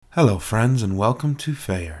Hello friends and welcome to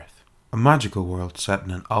Fey Earth, a magical world set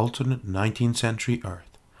in an alternate 19th century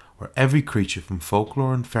Earth, where every creature from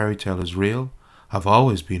folklore and fairy tale is real, have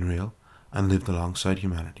always been real, and lived alongside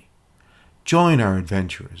humanity. Join our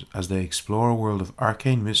adventurers as they explore a world of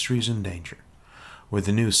arcane mysteries and danger, where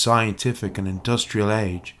the new scientific and industrial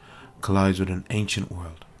age collides with an ancient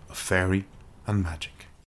world of fairy and magic.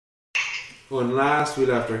 When last we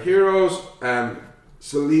left our heroes,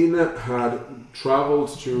 Selena had travelled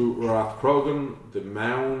to Rathcrogan, the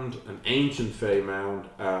mound, an ancient Fey mound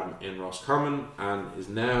in Roscommon, and is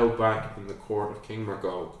now back in the court of King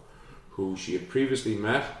Magog, who she had previously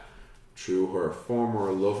met through her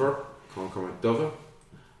former lover, Conor MacDova,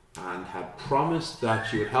 and had promised that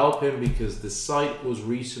she would help him because the site was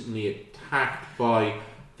recently attacked by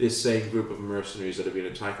this same group of mercenaries that had been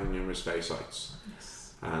attacking numerous Fey sites.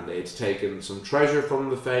 Yes. And they'd taken some treasure from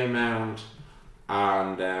the Fey mound,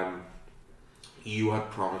 and you had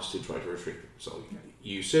promised to try to retrieve him. So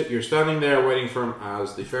you're standing there waiting for him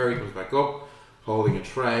as the fairy comes back up, holding a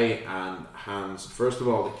tray and hands, first of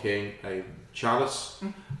all, the king a chalice.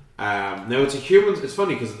 Now it's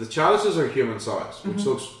funny because the chalices are human size, which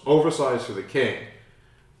looks oversized for the king,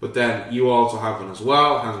 but then you also have one as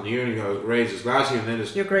well, hands on the ear, and he goes, raises his glass, and then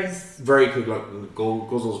just Your Grace, very quick, like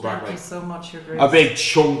guzzles back thank like you so much, Your Grace. a big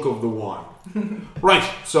chunk of the wine. Right,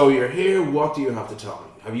 so you're here, what do you have to tell me?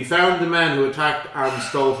 Have you found the men who attacked and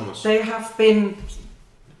stole from us? They have been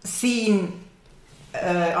seen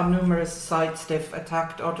on numerous sites. They've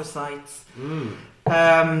attacked other sites.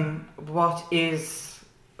 What is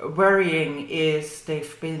worrying is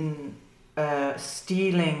they've been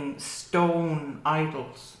stealing stone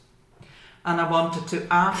idols. And I wanted to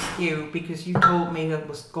ask you, because you told me it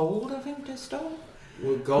was gold, I think, they stole?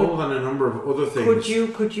 Well, gold and a number of other things.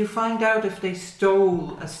 Could you find out if they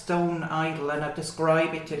stole a stone idol and I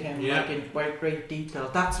describe it to him like in quite great detail?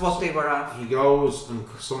 That's what they were after. He goes and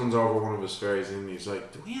summons over one of his fairies and he's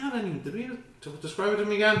like, Did we describe it to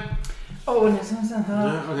him again? Oh, and it's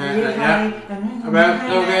about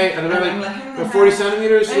 40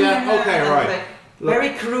 centimeters? Yeah, okay, right.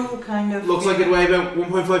 Very crude kind of. Looks like it weighed about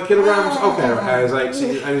 1.5 kilograms. Okay, right. I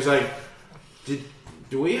was like,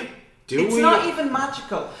 It's not even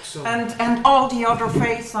magical. So. And all the other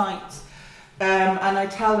Fey sites. And I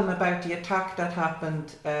tell them about the attack that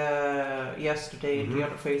happened yesterday in the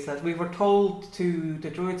other Fey sites. We were told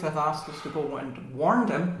the druids have asked us to go and warn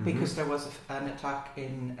them because there was an attack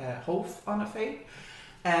in Hove on a Fey.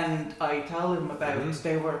 And I tell them about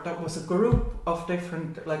there was a group of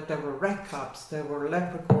different, like there were redcaps, there were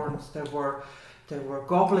leprechauns, there were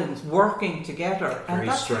goblins working together. Very and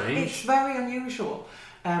that's strange. It's very unusual.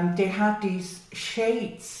 They had these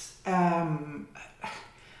shades,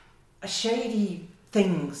 shady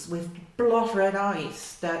things with blood red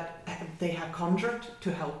eyes that they had conjured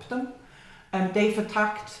to help them, and they've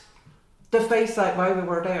attacked the Fey site while we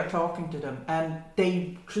were there talking to them, and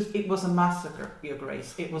it was a massacre, Your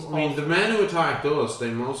Grace. It was. I mean, the men who attacked us,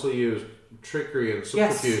 they mostly used trickery and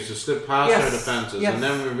subterfuge to slip past our defences, and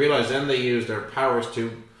then we realised they used their powers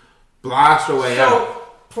to blast our way out.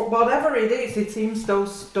 For whatever it is, it seems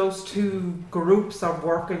those two groups are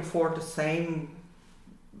working for the same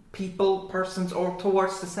persons, or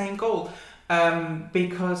towards the same goal.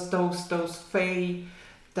 Because those Fey,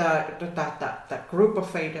 that group of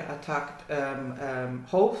Fey that attacked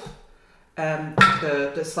Hove,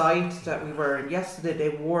 the site that we were in yesterday,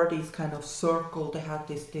 they wore these kind of circle. They had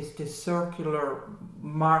this circular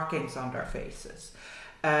markings on their faces,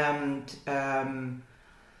 and.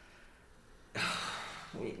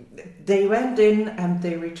 They went in and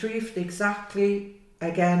they retrieved exactly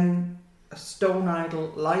again a stone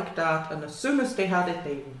idol like that, and as soon as they had it,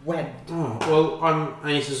 they went. Oh well,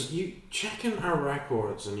 and he says, "You checking our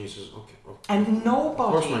records?" And he says, "Okay." And nobody,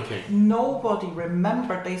 of course, my king. Nobody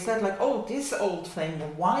remembered. They said like, "Oh, this old thing.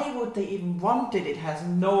 Why would they even want it? It has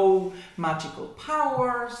no magical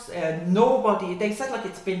powers." Nobody. They said like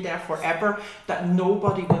it's been there forever. That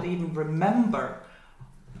nobody would even remember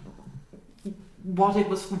what it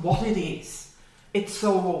is. It's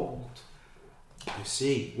so old. I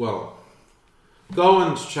see. Well, go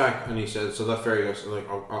and check. And he said, so that fairy goes like,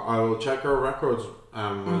 I will check our records,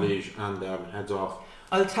 my liege, and heads off.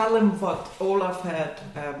 I'll tell him what Olaf had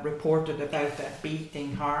reported about that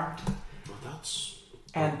beating heart. Well, that's...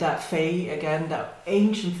 And that Fey, again, that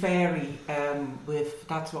ancient fairy,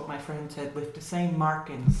 that's what my friend said, with the same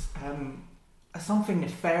markings. Something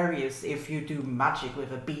nefarious if you do magic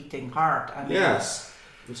with a beating heart. I mean, yes,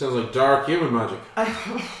 it sounds like dark human magic.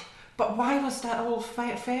 But why was that old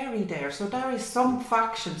fairy there? So there is some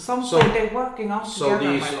faction, something they're working on together,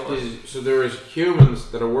 my lord. So there is humans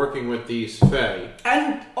that are working with these Fae.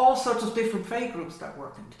 And all all sorts of different Fae groups that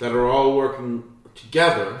working that are all working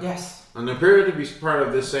together. Yes. And appear to be part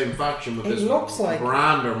of this same faction with this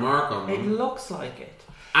brand or mark on them. It looks like it.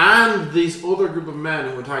 And these other group of men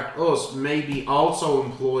who attacked us may be also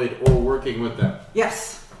employed or working with them.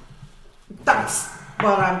 Yes. That's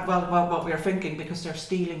what we're thinking, because they're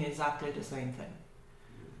stealing exactly the same thing.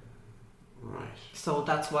 Right. So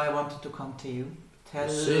that's why I wanted to come to you, tell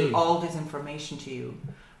all this information to you,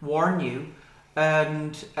 warn you,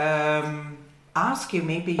 and ask you,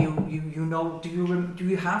 maybe you know, do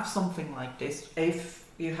you have something like this? If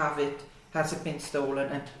you have it, has it been stolen?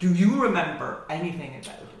 And do you remember anything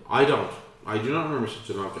about it? I don't. I do not remember such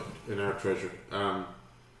an object in our treasury.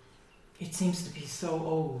 It seems to be so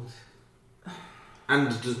old. And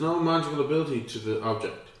there's no magical ability to the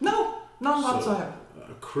object. No, none whatsoever.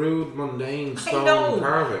 A crude, mundane stone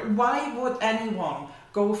carving. Why would anyone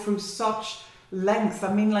go through such length?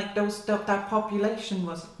 I mean, like that population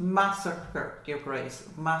was massacred, Your Grace,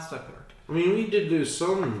 massacred. I mean, we did lose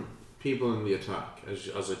some people in the attack,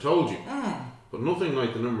 as I told you, but nothing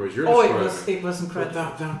like the numbers you're describing. It was incredible.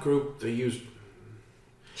 But that group, they used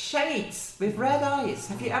shades with red eyes.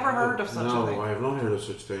 Have you ever heard of such a thing? No, I have not heard of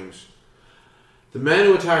such things. The men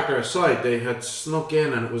who attacked our site, they had snuck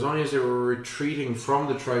in, and it was only as they were retreating from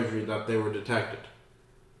the treasury that they were detected.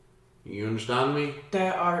 You understand me?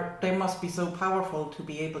 They must be so powerful to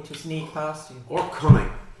be able to sneak past you. Or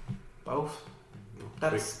cunning. Both.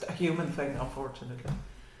 That's a human thing, unfortunately.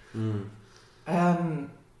 I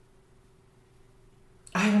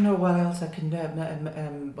don't know what else I can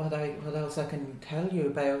what else I can tell you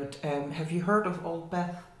about. Have you heard of Old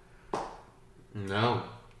Beth? No.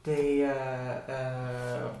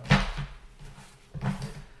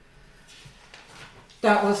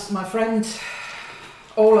 That was my friend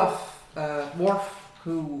Olaf Worf,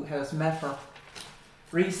 who has met her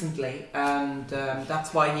recently, and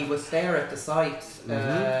that's why he was there at the site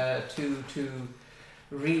to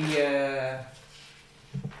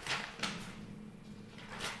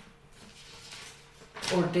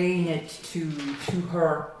ordain it to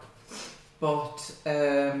her, but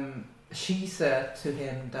she said to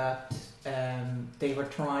him that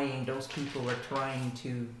those people were trying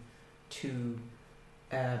to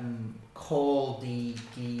call the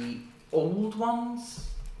old ones,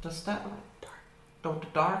 does that, the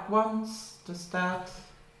dark ones, does that,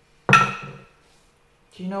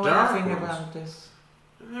 do you know anything about this?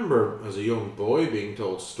 I remember as a young boy being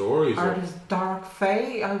told stories. Are these dark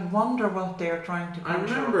fae? I wonder what they're trying to control. I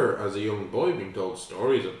remember as a young boy being told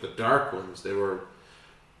stories of the dark ones. They were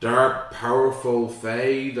dark, powerful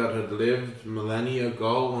fae that had lived millennia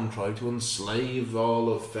ago and tried to enslave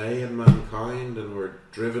all of fae and mankind, and were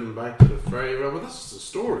driven back to the fairy realm. But that's just a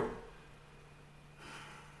story.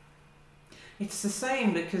 It's the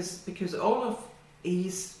same because Olaf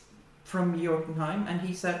is from Jotunheim, and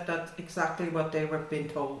he said that exactly what they were being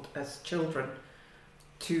told as children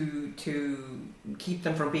to keep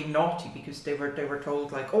them from being naughty, because they were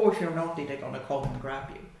told, like, oh, if you're naughty, they're gonna come and grab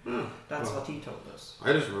you. That's what he told us.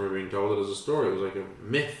 I just remember being told it as a story. It was like a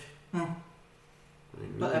myth.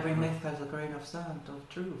 But every myth has a grain of sand of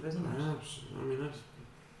truth, isn't it? I mean,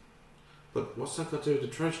 but what's that got to do with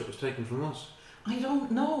the treasure that was taken from us? I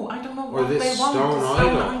don't know. I don't know or what this they want. Stone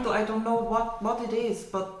idol. I don't know what it is,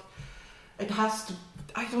 but it has to.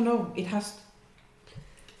 I don't know. It has.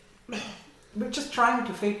 We're just trying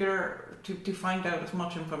to figure to find out as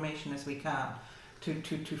much information as we can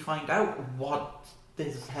to find out what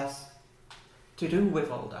this has to do with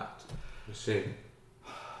all that. I see.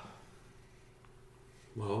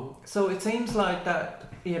 Well. So it seems like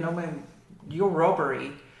that, when your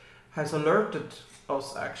robbery has alerted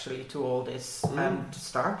us actually to all this and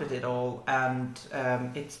started it all, and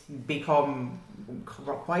it's become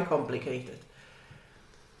quite complicated.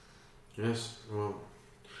 Yes, well,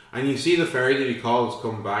 and you see the fairy that he calls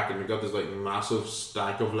come back, and we've got this like massive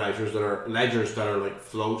stack of ledgers that are like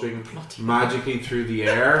floating magically through the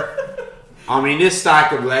air. I mean, this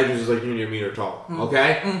stack of ledgers is like nearly a meter tall.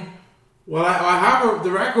 Okay. Well, I have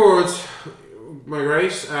the records, my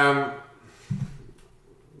grace.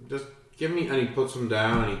 Just give me, and he puts them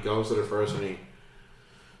down, and he goes to the first, and he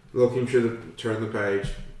looking through turn the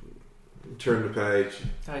page.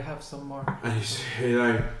 I have some more. And he's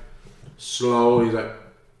like slow. He's like,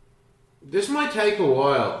 this might take a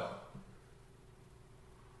while.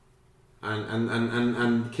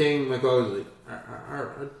 And King McCosley,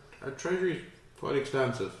 our treasury is quite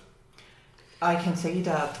extensive. I can see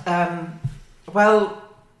that. Well,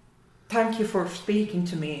 thank you for speaking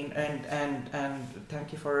to me, and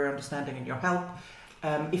thank you for your understanding and your help.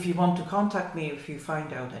 if you want to contact me, if you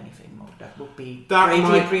find out anything more, that would be That greatly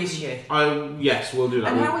might- appreciated. Yes, we'll do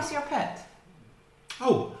that. And how is your pet?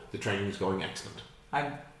 Oh, the training is going excellent.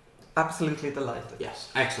 I'm absolutely delighted. Yes,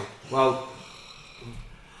 excellent. Well,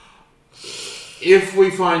 if we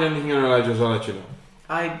find anything in our ledgers, I'll let you know.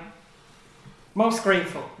 I'm most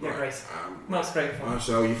grateful, Your Right. Grace. Most grateful.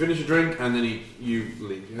 So you finish your drink and then you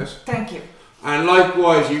leave, yes? Thank you. And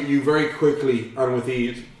likewise, you very quickly and with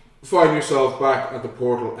ease find yourself back at the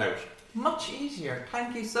portal out. Much easier.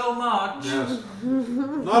 Thank you so much. Yes.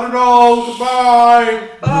 Not at all. Goodbye.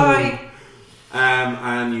 Bye.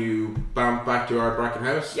 And you bamf back to Art Bracken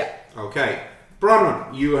House? Yeah. Okay.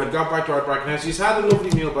 Bronwyn, you had got back to Art Bracken House. She's had a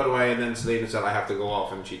lovely meal, by the way, and then Selena said, I have to go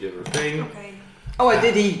off, and she did her thing. Okay. Oh, I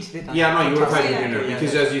did eat, didn't I? Yeah, no, you would have had Yeah, your dinner, yeah,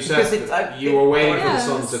 because yeah. as you Because said, you were waiting for the Yes.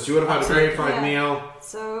 sunsets. You would have had a very Absolutely. fine Yeah. meal.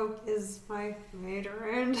 So, is my maid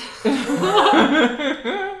around?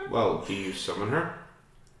 Well, do you summon her?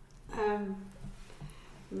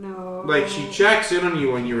 No. Like, she checks in on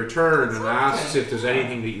you when you return and It's asks okay. if there's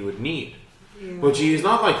anything that you would need. Yeah. But she is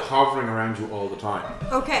not, like, hovering around you all the time.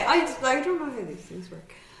 Okay, I don't know how these things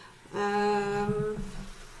work.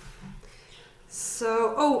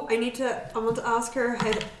 So, I want to ask her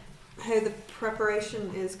how the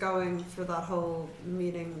preparation is going for that whole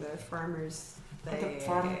meeting, the farmers. The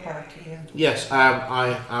farm party, yeah. Yes,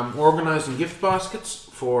 I am organising gift baskets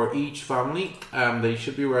for each family. They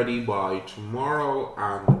should be ready by tomorrow,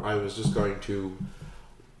 and I was just going to,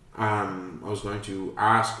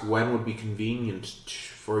 ask when would be convenient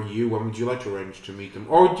for you. When would you like to arrange to meet them,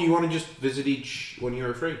 or do you want to just visit each when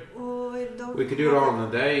you're free? Oh, I don't. We could do it have all in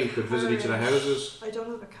a day. We could visit each of the carriage. houses. I don't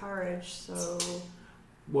have a carriage, so.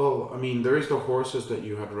 Well, I mean, there is the horses that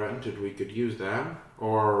you had rented. We could use them,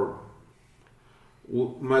 or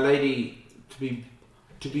my lady.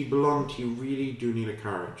 To be blunt, you really do need a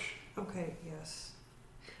carriage. Okay, yes.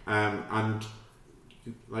 And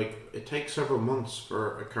like it takes several months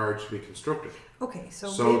for a carriage to be constructed. Okay,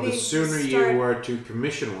 so the maybe sooner start- you were to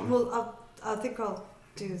commission one, Well, I think I'll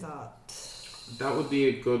do that. that would be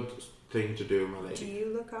a good thing to do, my Do lady.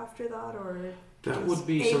 you look after that, or That does would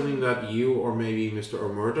be Aidan- something that you or maybe Mr.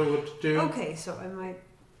 Omurda would do. Okay, so I might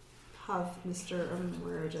have Mr.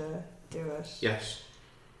 Umwerda do it. Yes.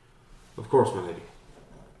 Of course, my lady.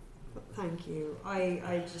 Thank you.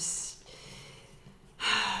 I just.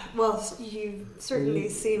 Well, you certainly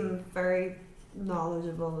seem very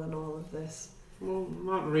knowledgeable in all of this. Well,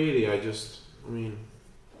 not really. I mean,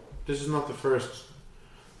 this is not the first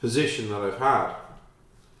position that I've had.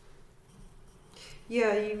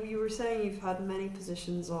 Yeah, you were saying you've had many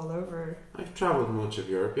positions all over. I've travelled much of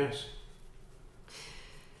Europe, yes.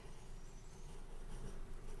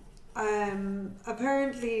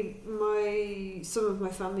 Apparently some of my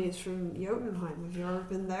family is from Jotunheim. Have you ever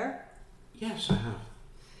been there? Yes, I have.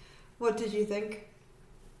 What did you think?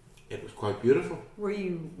 It was quite beautiful. Were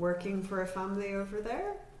you working for a family over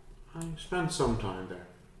there? I spent some time there,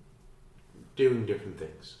 doing different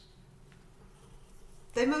things.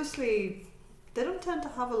 They don't tend to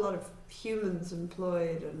have a lot of humans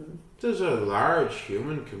employed, and There's a large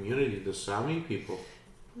human community, the Sami people.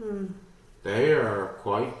 hmm, They are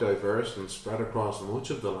quite diverse and spread across much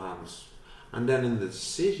of the lands. And then in the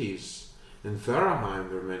cities, in Theraheim,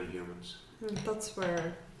 there are many humans. that's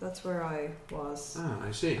where I was. Ah,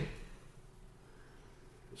 I see.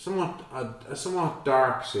 A somewhat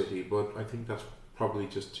dark city, but I think that's probably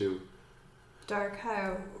just too, Dark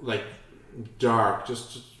how? like, dark,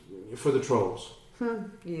 just for the trolls.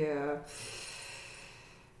 Yeah.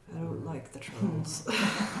 I don't like the trolls.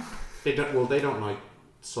 They don't like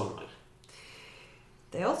sunlight.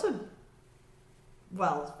 They also,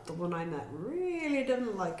 well, the one I met really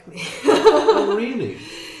didn't like me. Oh, really?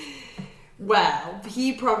 Well,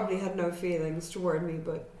 he probably had no feelings toward me,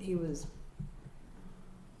 but he was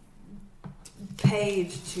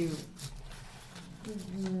paid to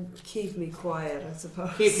keep me quiet, I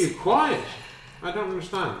suppose. Keep you quiet. I don't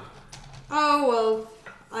understand. Oh, well,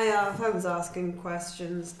 I was asking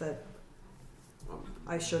questions that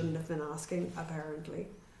I shouldn't have been asking, apparently.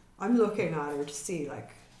 I'm looking at her to see, like,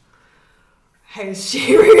 how's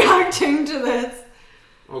she reacting to this?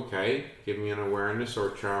 Okay, give me an awareness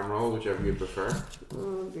or charm roll, whichever you prefer.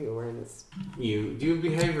 Oh, the awareness. Do you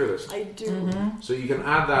behavioralist? I do. Mm-hmm. So you can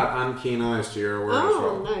add that and keen eyes to your awareness Oh,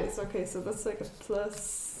 roll. nice. Okay, so that's like a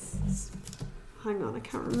plus. Hang on, I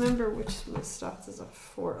can't remember which of my stats is a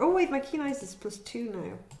 4. Oh, wait, my keen eyes is +2 now.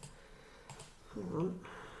 Hang on.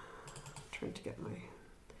 I'm trying to get my.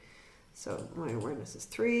 So my awareness is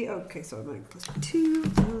 3. Okay, so I'm going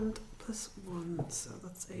 +2 and +1. So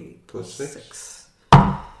that's a Plus plus six. 6.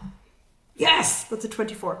 Yes! That's a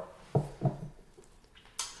 24.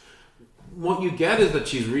 what you get is that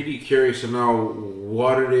she's really curious to know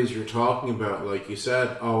what it is you're talking about. Like you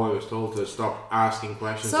said, I was told to stop asking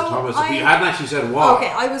questions to Thomas. But you hadn't actually said what. Okay,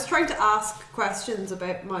 I was trying to ask questions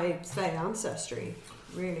about my Fey ancestry,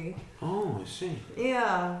 really. Oh, I see.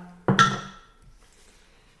 Yeah.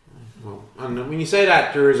 Well, and when you say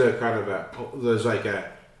that, there is a kind of there's like a,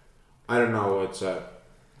 I don't know, it's a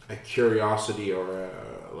curiosity or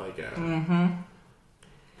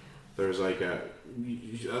there's like a,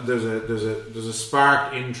 there's a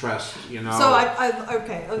sparked interest, you know. So I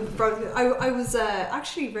was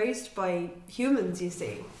actually raised by humans, you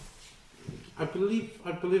see. I believe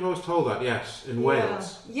I was told that, yes, in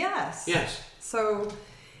Wales. Yes. Yes. So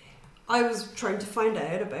I was trying to find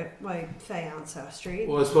out about my Fey ancestry.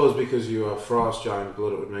 Well, I suppose because you are frost giant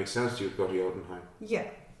blood, it would make sense to you to go to Jotunheim. Yeah.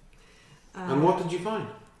 And what did you find?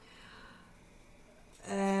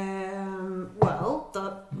 Well,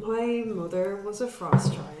 that my mother was a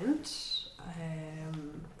frost giant.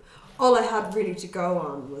 All I had really to go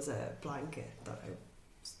on was a blanket but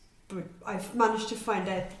I managed to find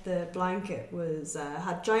out that the blanket was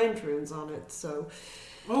had giant runes on it. So.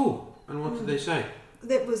 Oh, and what did they say?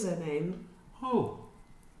 That was a name. Oh.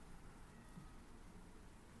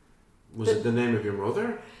 Was it the name of your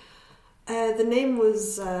mother? The name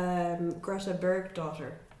was Greta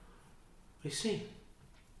Bergdottir. I see.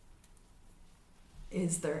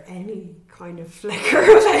 Is there any kind of flicker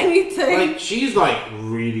of anything? Like, she's like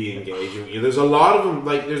really engaging you. There's a lot of them.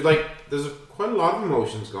 Like, there's quite a lot of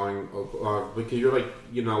emotions going because you're like,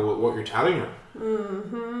 you know, what you're telling her.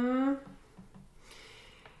 Mm-hmm.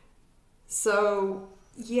 So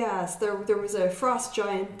yes, there was a frost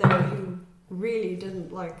giant there who really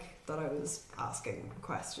didn't like that I was asking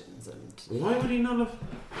questions. And why would he not have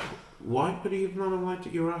liked that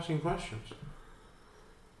you were asking questions?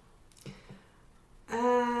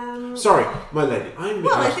 Sorry, my lady. I'm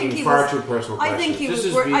asking far too personal questions. I think he was.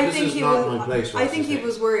 I think he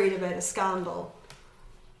was worried about a scandal.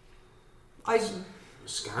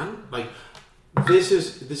 Scandal? Like, this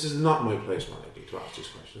is not my place, my lady, to ask these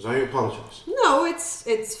questions. I apologise. No,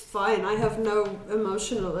 it's fine. I have no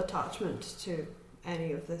emotional attachment to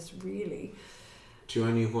any of this, really. To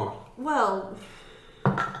any of what? Well,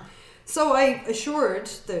 so I assured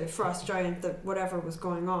the frost giant that whatever was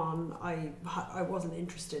going on, I wasn't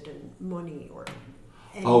interested in money or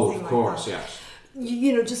anything like that. Oh, of course, yes.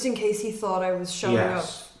 You know, just in case he thought I was showing up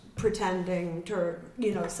pretending to,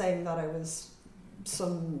 you know, saying that I was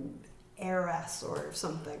some heiress or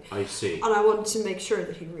something. I see. And I wanted to make sure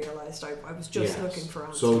that he realised I was just looking for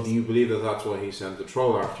answers. So do you believe that that's why he sent the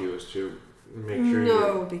troll after you, is to make sure?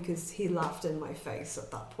 No, because he laughed in my face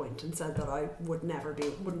at that point and said that I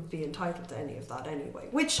wouldn't be entitled to any of that anyway,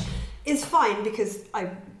 which is fine because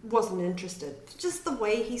I wasn't interested. Just the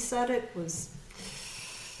way he said it was,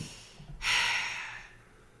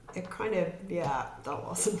 it kind of, that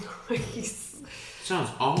wasn't nice.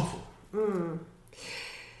 Sounds awful.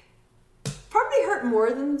 Probably hurt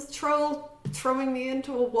more than the troll throwing me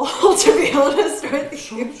into a wall, to be honest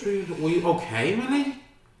with you. Were you okay, my lady?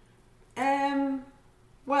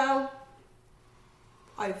 Well,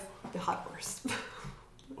 I've had worse.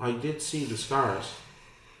 I did see the scars.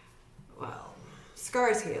 Well,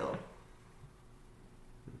 scars heal.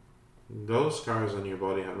 Those scars on your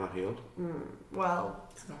body have not healed. Well,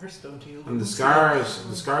 scars don't heal. And the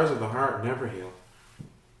scars of the heart never heal.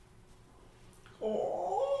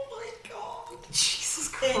 Oh my god. Jesus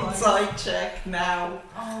Christ. Inside check now.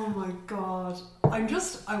 Oh my god. I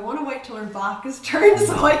want to wait till her back is turned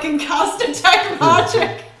so I can cast detect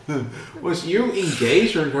magic. Well, you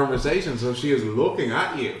engage her in conversation, so she is looking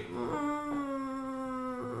at you.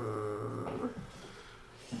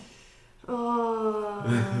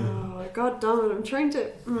 Oh, god damn it, I'm trying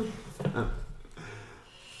to...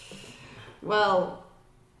 Well,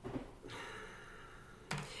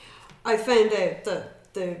 I found out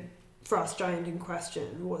that the frost giant in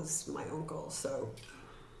question was my uncle, so...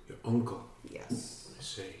 Your uncle? Yes. I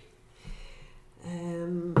see.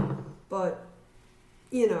 But,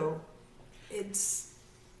 you know, it's...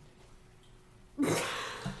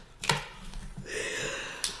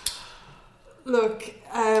 Look,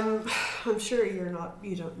 I'm sure you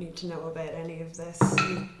don't need to know about any of this.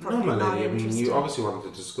 You're probably no, my not lady, I mean, interested. you obviously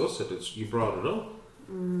wanted to discuss it. You brought it up.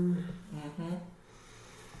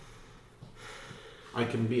 I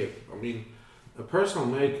can be a personal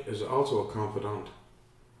mate is also a confidant.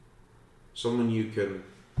 Someone you can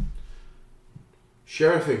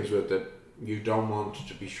share things with that you don't want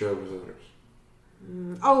to be shared with others.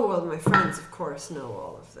 Oh, well, my friends, of course, know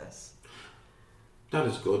all of this. That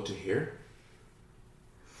is good to hear.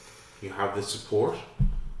 You have the support.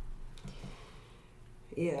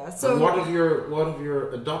 Yeah. So And what of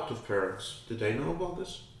your adoptive parents? Did they know about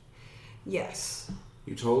this? yes.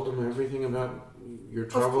 You told them everything about your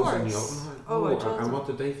travels in the course. Jotunheim? Oh, I told and them. what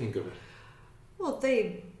did they think of it? Well,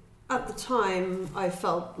 at the time, I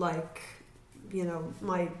felt like,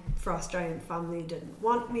 my Frost Giant family didn't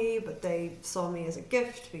want me, but they saw me as a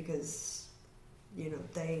gift because,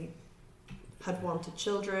 they had wanted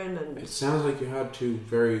children, and It sounds like you have two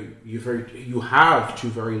very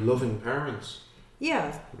loving parents.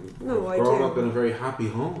 yeah, no, You've I grown do. up in a very happy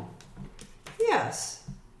home. Yes,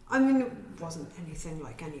 I mean it wasn't anything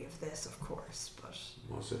like any of this, of course, but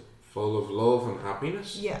Was it full of love and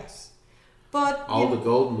happiness? yes, but All the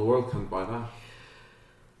gold in the world can't buy that.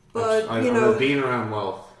 but I've been around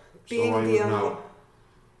wealth, being so I the would only know.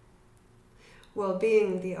 well,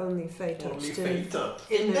 being the only Fae touched Only in Fae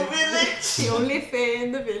touched in in the village. the only Fae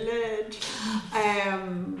in the village.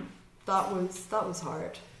 That was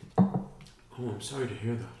hard. Oh, I'm sorry to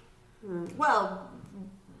hear that. Well,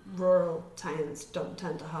 rural towns don't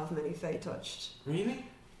tend to have many Fae touched. Really?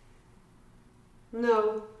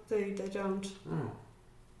 No, they don't. Oh.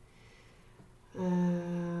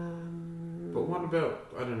 But But what about,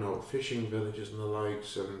 I don't know, fishing villages and the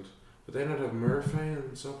likes, and would they not have merfae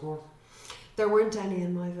and so forth? there weren't any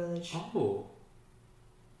in my village. Oh.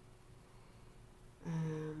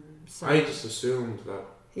 So I just assumed that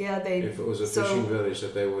yeah, they. if it was a so fishing village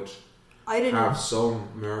that they would I didn't. have some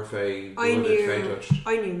merfae I blooded knew. fae touched.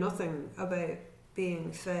 I knew nothing about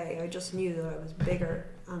being Fae. I just knew that I was bigger,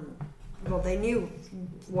 and they knew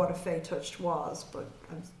what a Fae touched was, but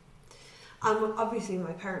and obviously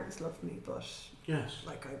my parents loved me, but Yes.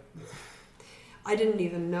 like I didn't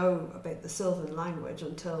even know about the Sylvan language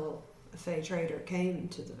until a Fae trader came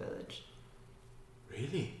to the village.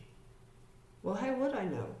 Really? Well, how would I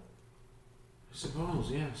know? I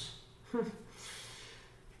suppose, yes.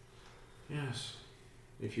 Yes.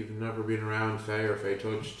 If you've never been around fae or fae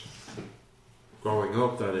touched, growing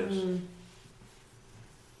up, that is.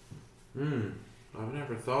 I've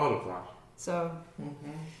never thought of that. So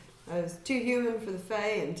I was too human for the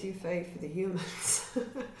Fae and too Fae for the humans.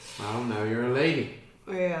 Well, now you're a lady.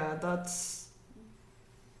 Yeah,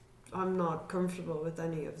 I'm not comfortable with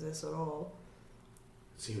any of this at all.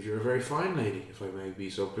 Seems you're a very fine lady, if I may be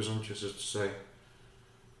so presumptuous as to say.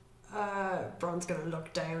 Bron's gonna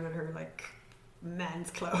look down at her like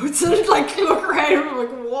men's clothes and like look around and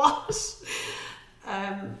like what?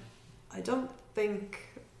 I don't think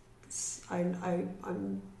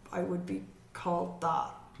I would be called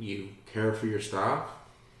that. You care for your staff.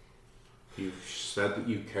 You've said that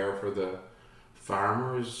you care for the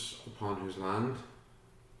farmers upon whose land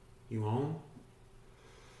you own.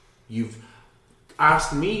 You've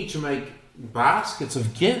asked me to make baskets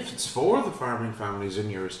of gifts for the farming families in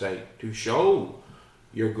your estate to show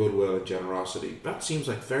your goodwill and generosity. That seems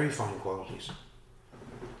like very fine qualities.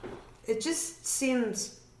 It just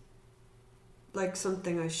seems like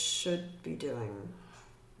something I should be doing.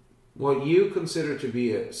 What you consider to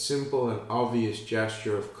be a simple and obvious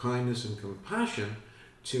gesture of kindness and compassion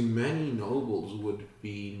to many nobles would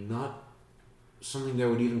be not something they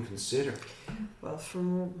would even consider. Well,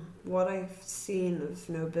 from what I've seen of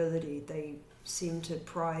nobility, they seem to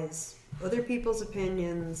prize other people's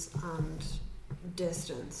opinions and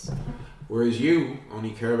distance. Whereas you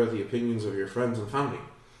only care about the opinions of your friends and family.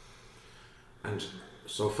 And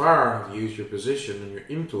so far have used your position and your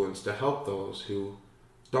influence to help those who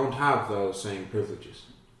don't have those same privileges.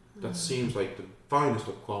 That seems like the finest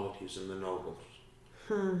of qualities in the nobles.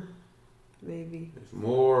 Maybe. If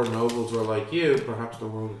more nobles were like you, perhaps the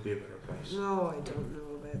world would be a better place. No, I don't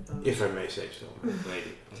know about that. If I may say so,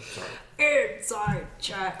 lady. I'm sorry. Inside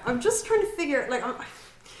check. I'm just trying to figure, like,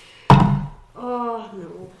 oh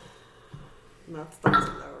no, that's a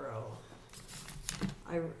low roll.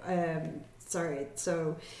 Sorry.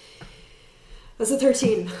 So that's a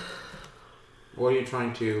 13. What are you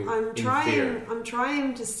trying to I'm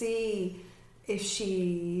trying to see if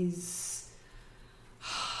she's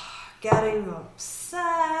getting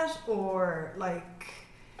upset or like,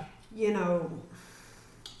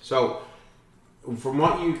 So, from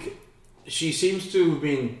what she seems to have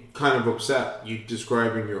been kind of upset, you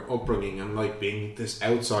describing your upbringing and like being this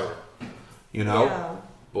outsider, Yeah.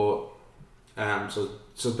 But,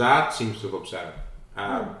 so that seems to have upset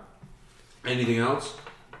her. Anything else?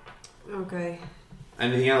 Okay.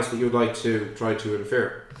 Anything else that you'd like to try to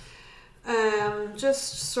infer?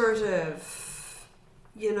 Just sort of,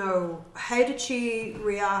 how did she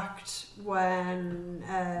react when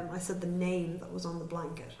I said the name that was on the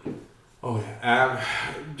blanket? Oh yeah.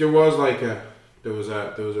 There was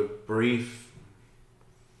a brief.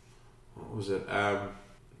 What was it?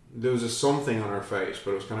 There was a something on her face,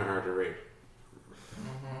 but it was kind of hard to read.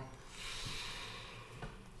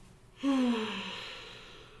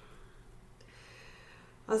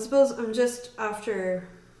 I suppose I'm just after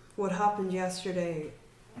what happened yesterday.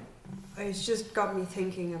 It's just got me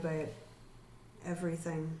thinking about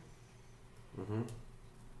everything.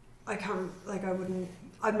 I can't, like, I wouldn't.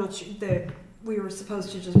 I'm not sure that we were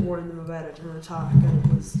supposed to just warn them about it, an attack, and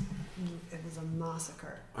it was a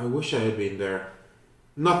massacre. I wish I had been there,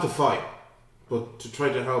 not to fight, but to try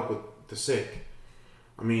to help with the sick.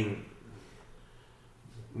 I mean,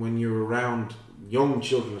 when you're around young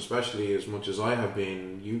children, especially as much as I have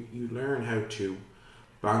been, you learn how to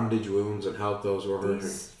bandage wounds and help those who are hurting.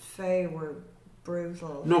 These Fae were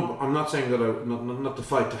brutal. No, but I'm not saying that not to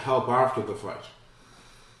fight, to help after the fight.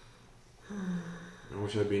 I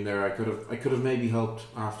wish I'd been there. I could have maybe helped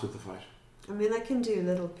after the fight. I mean, I can do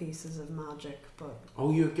little pieces of magic, but...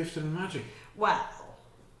 Oh, you're gifted in magic? Well,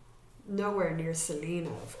 nowhere near Selena,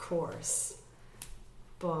 of course.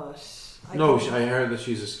 But... I heard that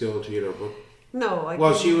she's a skilled healer, but...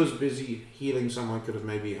 No, she was busy healing someone, could have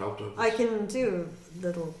maybe helped her. I can do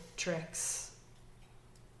little tricks.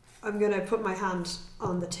 I'm going to put my hand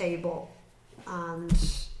on the table and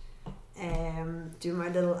do my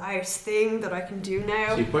little ice thing that I can do now.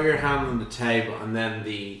 So you put your hand on the table, and then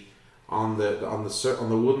on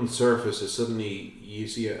the wooden surface, suddenly you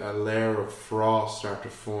see a layer of frost start to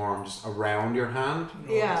form just around your hand.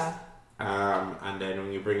 Yeah. And then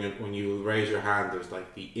when you raise your hand, there's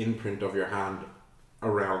like the imprint of your hand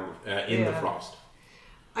around in the frost.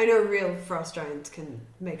 I know real frost giants can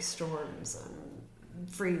make storms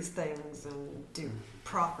and freeze things and do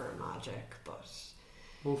proper magic, but...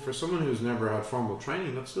 Well, for someone who's never had formal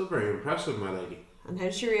training, that's still very impressive, my lady. And how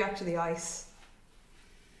did she react to the ice?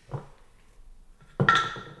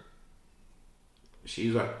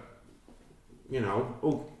 She's like,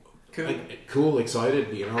 cool, cool,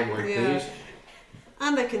 excited, please.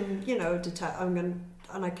 And I can, detect.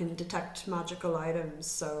 I can detect magical items.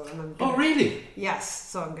 So, and I'm gonna, oh, really? Yes.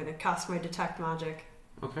 So I'm going to cast my detect magic.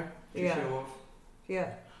 Okay. Yeah.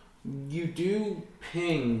 Yeah. You do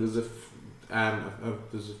ping. There's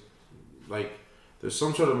there's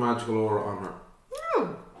some sort of magical aura on her.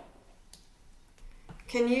 Oh.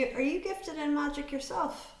 Are you gifted in magic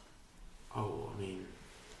yourself? Oh, I mean,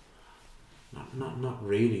 not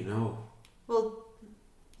really, no. Well,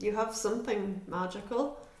 you have something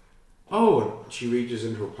magical. Oh, and she reaches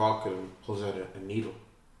into her pocket and pulls out a needle.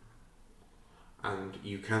 And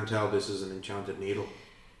you can tell this is an enchanted needle.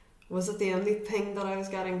 Was it the only thing that I was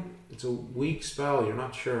getting? It's a weak spell, you're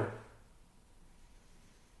not sure.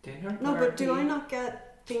 No, but do I not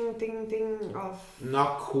get ding, ding, ding off?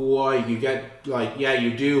 Not quite. You get,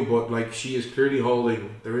 you do, but, she is clearly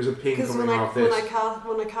holding... There is a ping coming off this.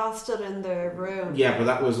 When I cast it in the room... Yeah, but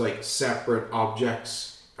that was, separate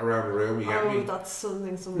objects around the room, you get me? Oh, that's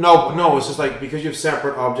something... No, it's just, because you have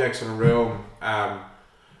separate objects in a room, there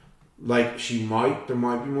might be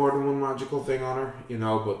more than one magical thing on her,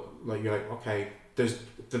 but, you're like, okay, there's...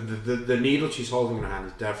 The needle she's holding in her hand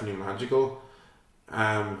is definitely magical,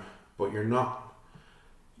 but you're not...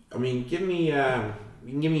 I mean, you can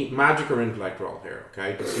give me magic or intellect roll here,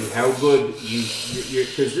 okay, to see how good you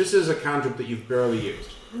because this is a cantrip that you've barely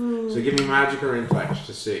used. So give me magic or intellect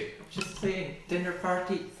to see. Just saying, dinner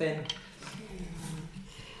party thing.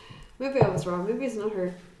 Maybe I was wrong. Maybe it's not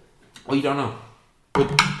her. Well, you don't know. But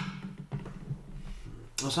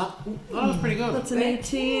what's that? Oh, that's pretty good. That's an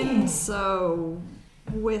 18. So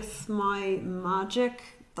with my magic,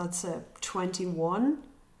 that's a 21.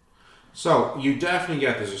 So you definitely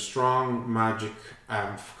get there's a strong magic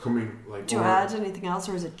coming Do you add anything else,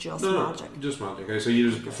 or is it just magic? No, just magic. Okay, so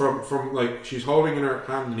you just from she's holding in her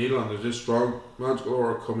hand the needle, and there's this strong magical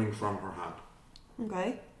aura coming from her hand.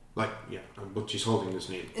 Okay. But she's holding this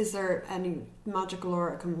needle. Is there any magical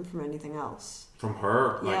aura coming from anything else? From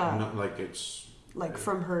her? Yeah. Not it's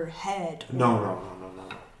from her head? No.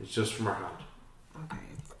 It's just from her hand.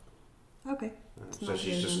 Okay. So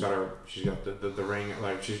she's just got the ring,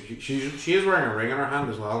 she is wearing a ring on her hand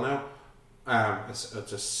as well now. It's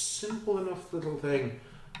a simple enough little thing,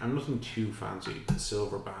 and nothing too fancy. A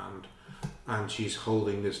silver band, and she's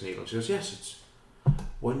holding this needle. She goes, yes, it's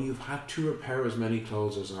when you've had to repair as many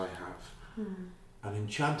clothes as I have. An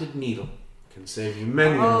enchanted needle can save you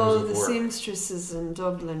many hours of work. Oh, the seamstresses in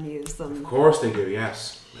Dublin use them. Of course they do,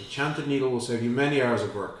 yes. An enchanted needle will save you many hours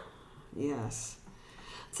of work. Yes.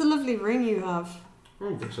 It's a lovely ring you have.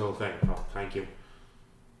 Oh, this whole thing. Oh, thank you.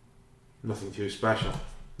 Nothing too special.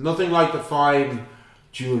 Nothing like the fine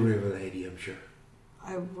jewellery of a lady, I'm sure.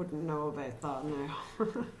 I wouldn't know about that now.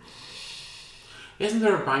 Isn't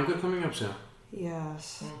there a banquet coming up soon?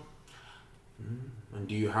 Yes. And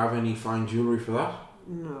do you have any fine jewellery for that?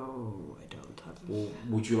 No, I don't have it. Well,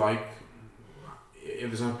 would you like,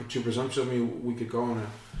 if it's not too presumptuous, we could go on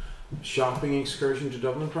a shopping excursion to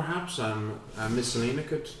Dublin perhaps, and Miss Selena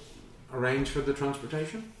could arrange for the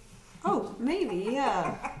transportation? Oh, maybe,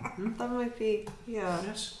 yeah. That might be, yeah.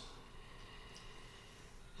 Yes.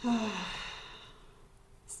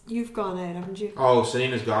 You've gone out, haven't you? Oh,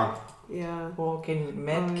 Selena's gone. Yeah. Walking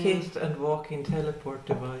med kit and walking teleport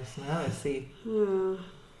device. Now I see.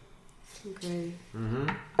 Okay. Mm-hmm.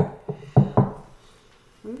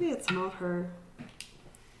 Maybe it's not her.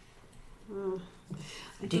 Do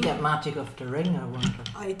you get magic off the ring, I wonder?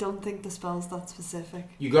 I don't think the spell's that specific.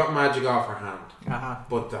 You got magic off her hand, Uh-huh.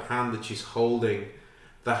 but the hand that she's holding,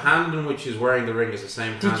 the hand in which she's wearing the ring is the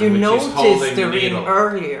same hand Did you in which she's holding notice the ring needle.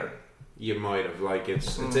 earlier? You might have, like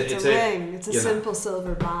it's It's a ring. It's a simple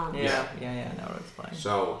silver band. Yeah, no, it's fine.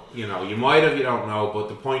 So, you might have, you don't know, but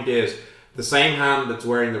the point is, the same hand that's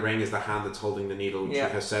wearing the ring is the hand that's holding the needle, which she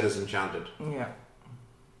has said is enchanted. Yeah.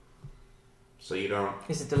 So you don't...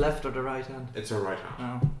 Is it the left or the right hand? It's her right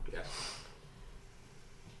hand. Oh. Yes.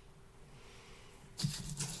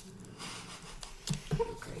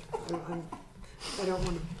 Okay. I don't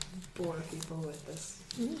want to bore people with this.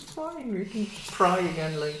 It's fine, we can try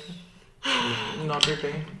again later. Another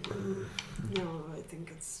day. No, I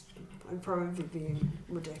think I'm probably being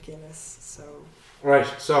ridiculous, so... Right,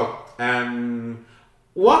 so,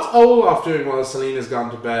 what's Olaf doing while Selena's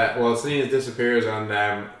gone to bed? Well, Selena disappears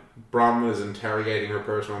and Bronwyn is interrogating her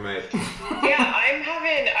personal maid. Yeah, I'm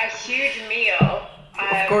having a huge meal.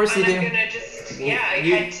 Of course you do. I'm gonna just, head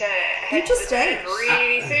You to just the ate. bed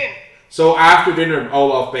really soon. So after dinner,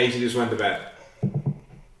 Olaf basically just went to bed.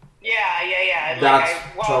 Yeah. That's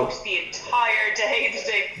I walked the entire day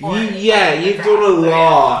the day before. You've done a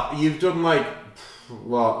lot. You've done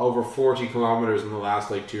over 40 kilometers in the last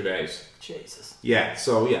 2 days. Jesus. Yeah,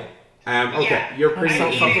 so okay, you're I'm pretty... so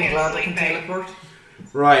eating fucking and glad I can sleeping. teleport.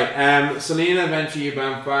 Right, Selena, eventually you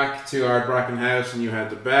went back to Ardbracken House and you head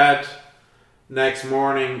to bed. Next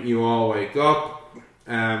morning, you all wake up.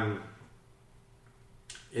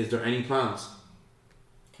 Is there any plans?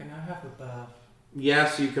 Can I have a bath?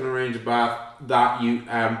 Yes, you can arrange a bath.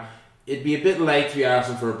 It'd be a bit late to be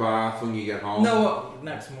asking for a bath when you get home. No,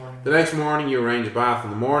 next morning. The next morning, you arrange a bath in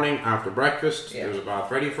the morning after breakfast. Yeah. There's a bath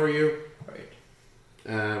ready for you. Right.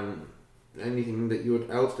 Anything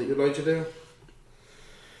else that you'd like to do?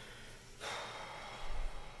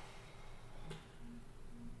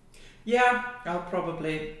 Yeah, I'll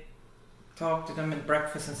probably talk to them at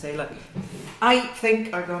breakfast and say, I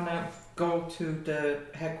think I'm gonna go to the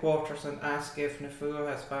headquarters and ask if Nafua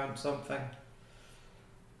has found something.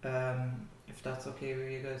 If that's okay with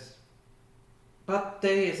you guys. What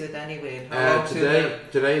day is it anyway? And how long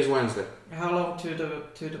Today is Wednesday. how long to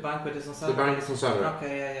the banquet is on The Saturday? banquet's on Saturday.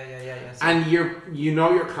 Okay, yeah. So- And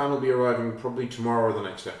your clan will be arriving probably tomorrow or the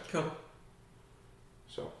next day. cool.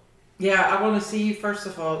 So Yeah, I want to see first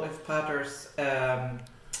of all if Padder's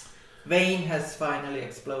vein has finally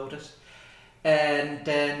exploded, and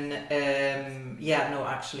then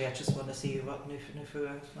actually I just want to see what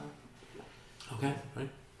Nufua has found. okay, right.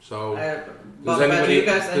 So What about you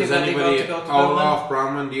guys? Anybody want to go to Dublin? Olaf,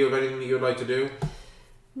 Bronwyn, do you have anything that you'd like to do?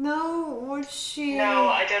 No, would she... No,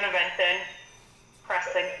 I don't have anything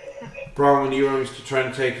pressing. Bronwyn, you want to try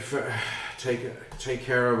and take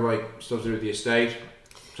care of stuff to do with the estate,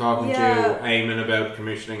 talking to Eamon about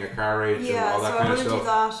commissioning a carriage and all that so kind I of want to do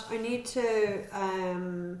stuff. that. I need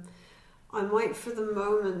to... I might for the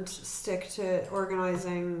moment stick to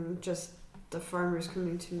organising just the farmers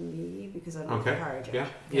coming to me because I don't have a carriage yet.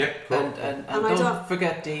 Yeah, cool. And And I don't don't-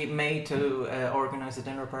 forget the maid to organise a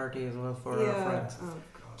dinner party as well for our friends. Oh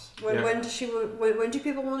god. When do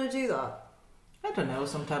people want to do that? I don't know,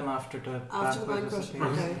 sometime after the After the banquet. or banquet, something.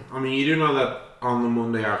 okay. I mean, you do know that on the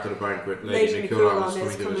Monday after the banquet, Lady Lady Nicola Nicola is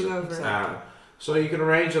is coming to coming visit. over. So you can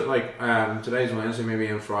arrange it today's Wednesday, maybe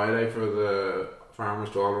on Friday for the farmers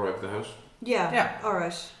to all arrive at the house. Yeah.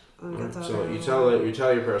 Alright. I'll get that. So you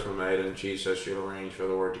tell your personal maid, and she says she'll arrange for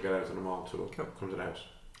the word to get out to the mall to come to the house.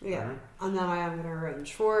 Yeah. Alright. And then I am going to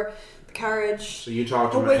arrange for the carriage. So you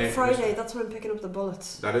talk to Oh him. wait, Friday. That's when I'm picking up the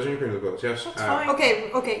bullets. That is when you bring the books, yes. That's fine.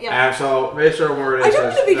 Okay, yeah. So Mr. O'Murray I don't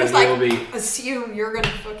says want to be that just he will be. assume you're going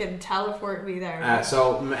to fucking teleport me there. Of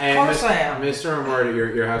course I am. Mr. O'Murray,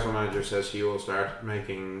 your household manager, says he will start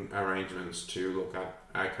making arrangements to look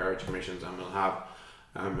at carriage commissions, and we'll have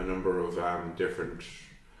a number of different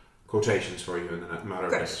quotations for you in a matter of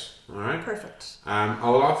Great. days. All right. Perfect.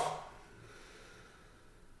 Olaf.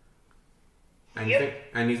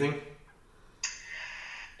 Anything?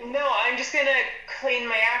 No, I'm just gonna clean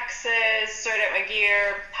my axes, sort out my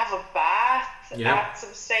gear, have a bath at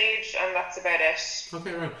some stage, and that's about it.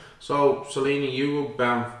 Okay, right. So, Selene, you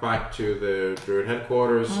bounce back to the Druid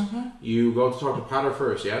headquarters. You go to talk to Patter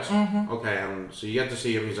first, yes? Okay, so you get to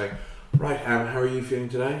see him. He's like, right, how are you feeling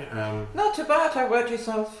today? Not too bad. How about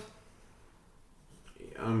yourself?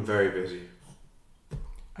 I'm very busy.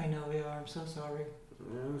 I know you are. I'm so sorry.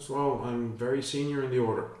 Yes, well, I'm very senior in the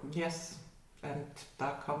order. Yes, and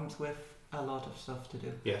that comes with a lot of stuff to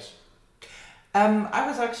do. Yes. I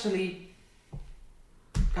was actually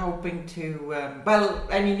hoping to,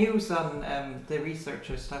 any news on the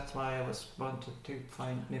researchers? That's why I wanted to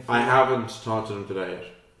find Nifu. I haven't talked to them today yet.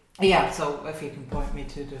 Yeah, so if you can point me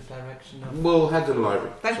to the direction of... We'll head to the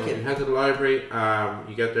library. Thank you. You head to the library,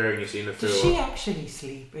 you get there and you see Nifu. Does she actually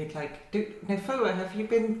sleep? Nefua, have you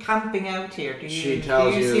been camping out here? Do you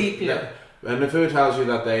sleep here? And Nifu tells you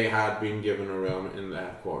that they had been given a room in the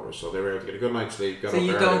headquarters, so they were able to get a good night's sleep. So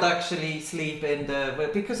you don't actually sleep in the...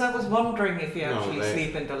 Because I was wondering if you actually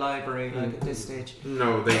sleep in the library at this stage.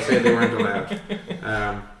 No, they said they weren't allowed.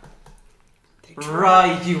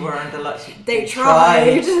 Right, you weren't allowed. They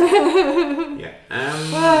tried.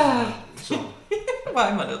 Yeah. So. Why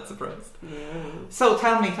am I not surprised? Yeah. So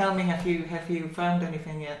tell me, have you found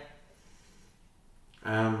anything yet?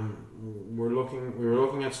 We were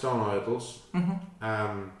looking at stone idols.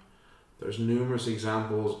 There's numerous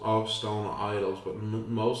examples of stone idols, but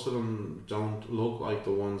most of them don't look like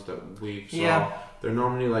the ones that we've saw. Yeah. They're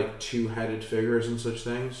normally like two-headed figures and such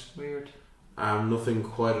things. Weird. Nothing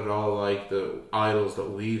quite at all like the idols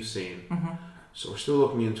that we've seen. So we're still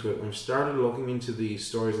looking into it. We've started looking into the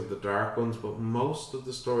stories of the Dark Ones, but most of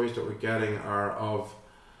the stories that we're getting are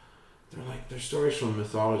they're stories from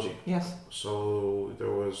mythology. Yes. So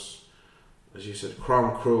there was, as you said,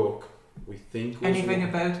 Crom Cruach. We think was anything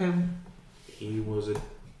about him? He was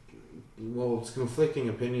it's conflicting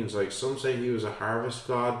opinions. Like some say he was a harvest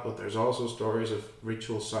god, but there's also stories of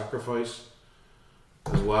ritual sacrifice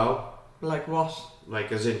as well. Like what?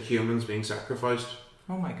 Like as in humans being sacrificed.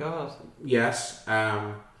 Oh my god. Yes.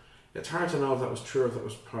 It's hard to know if that was true or if that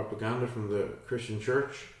was propaganda from the Christian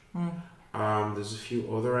church. There's a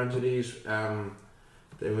few other entities.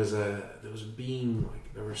 There was a being,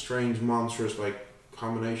 like there were strange monstrous, like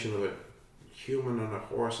combination of a human and a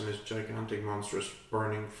horse and this gigantic monstrous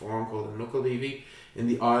burning form called a Nukkalevi in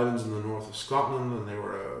the islands in the north of Scotland, and they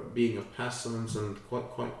were a being of pestilence and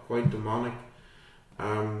quite demonic.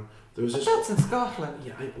 There was that's in Scotland.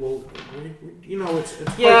 Yeah, it's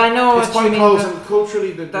I know. It's quite close, and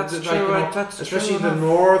culturally, that's true. That's especially true the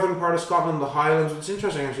northern part of Scotland, the Highlands. It's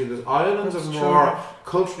interesting actually. The islands are more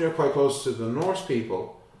culturally are quite close to the Norse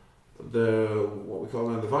people. What we call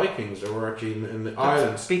them the Vikings. They were actually in the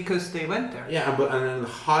islands because they went there. Yeah, and then the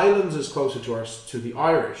Highlands is closer to the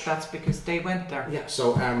Irish. That's because they went there. Yeah.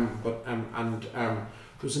 So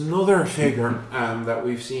there's another figure that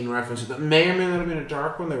we've seen references that may or may not have been a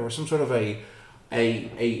dark one. There was some sort of a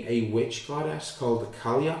witch goddess called the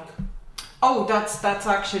Cailleach. Oh, that's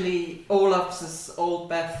actually Olaf's old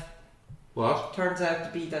Beth. What? Turns out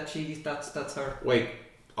to be that's her. Wait,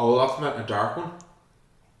 Olaf met a dark one?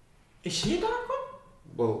 Is she a dark one?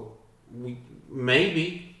 Well,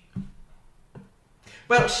 maybe.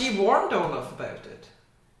 Well, she warned Olaf about it.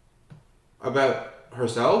 About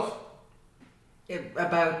herself?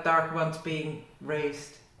 About dark ones being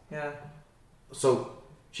raised, yeah. So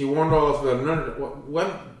she warned Olaf about another. When?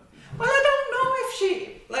 Well, I don't know if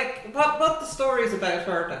she what the story is about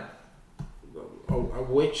her then. A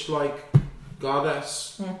witch-like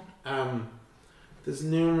goddess. There's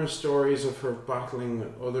numerous stories of her battling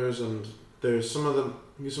with others, and there's some of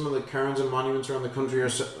the cairns and monuments around the country.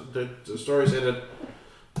 The stories say that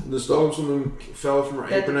the stone woman fell from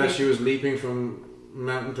her apron as she was leaping from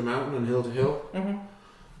mountain to mountain and hill to hill.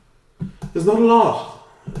 There's not a lot.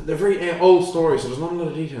 They're very old stories, so there's not a lot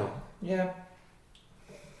of detail. Yeah.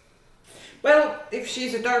 Well, if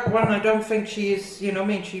she's a dark one, I don't think she is.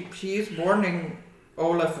 She is warning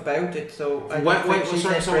Olaf about it. So I don't think she's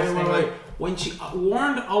interesting. When she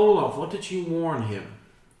warned Olaf, what did she warn him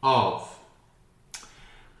of?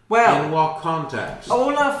 Well, in what context?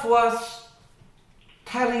 Olaf was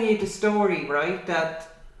telling you the story, right? That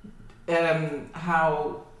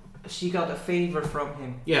how she got a favor from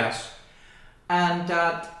him. Yes. And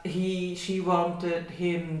that she wanted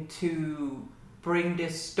him to bring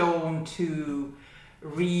this stone to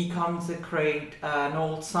reconsecrate an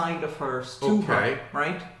old side of hers to her,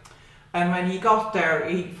 right? And when he got there,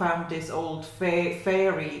 he found this old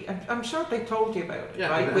fairy. I'm sure they told you about it,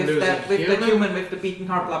 right? With the human with the beaten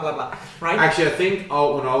heart, blah blah blah, right? Actually, I think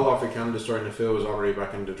when Olaf became destroyed, Nefua was already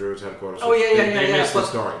back in the Druid's headquarters. Oh yeah. They missed the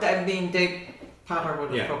story. I mean, Pater would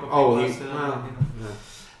have Yeah. probably Oh, was, he. you know. Well, yeah.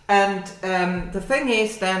 And the thing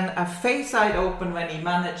is, then a face I'd open when he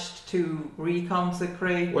managed to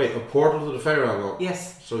reconsecrate. Wait, a portal to the Feyrealg.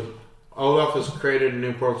 Yes. So Olaf has created a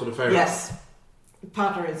new portal to the Feyrealg. Yes.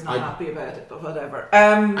 Pater is not happy about it, but whatever.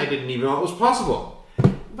 I didn't even know it was possible.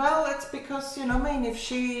 Well, it's because, you know, I mean, if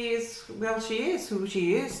she is who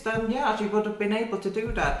she is, then yeah, she would have been able to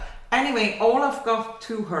do that. Anyway, Olaf got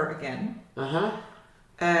to her again.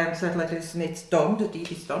 And said, like, listen, it's done, the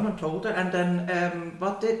deed is done, and told her. And then,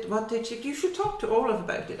 what did she, you should talk to Olaf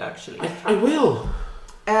about it, actually. I will.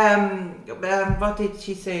 What did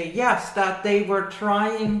she say? Yes, that they're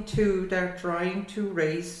trying to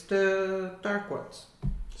raise the Dark Ones.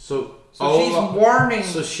 So she's warning.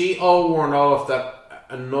 So she all warned Olaf that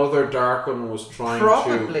another Dark One was trying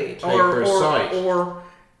to take her side.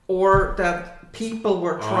 Or that people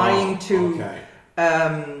were trying to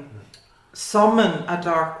summon a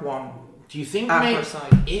Dark One. Do you think at maybe her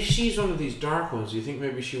side. if she's one of these Dark Ones, do you think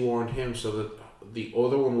maybe she warned him so that the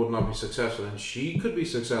other one would not be successful and she could be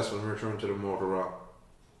successful in return to the mortal realm?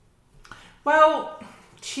 Well,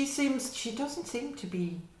 she doesn't seem to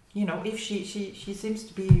be, you know, if she seems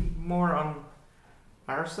to be more on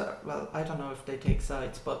our side. Well, I don't know if they take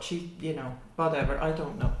sides, but she, you know, whatever, I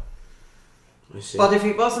don't know. I see. But if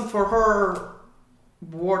it wasn't for her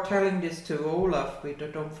telling this to Olaf, we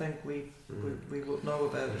don't think we would know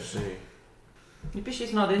about I it. see. Maybe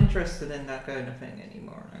she's not interested in that kind of thing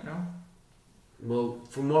anymore, you know? Well,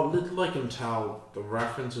 from what little I can tell, the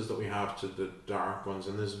references that we have to the Dark Ones,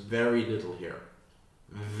 and there's very little here.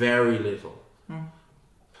 Very little.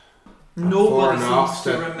 Nobody seems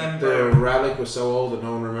to remember. The relic was so old that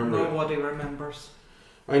no one remembered it. Nobody remembers.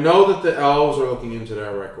 I know that the elves are looking into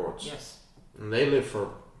their records. Yes. And they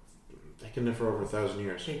can live for over 1,000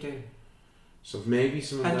 years. They do. So maybe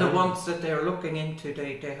some of And them... the ones that they're looking into,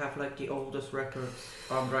 they have like the oldest records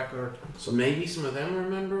on record. So maybe some of them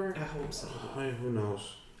remember? I hope so. Who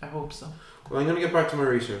knows? I hope so. Well, I'm going to get back to my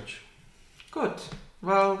research. Good.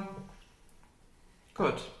 Well,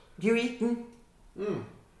 good. You eaten?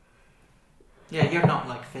 Yeah, you're not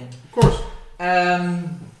like Finn. Of course.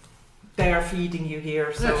 They are feeding you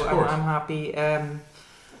here, so Yes, of course. I'm happy.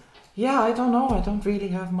 Yeah, I don't know. I don't really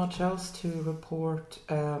have much else to report.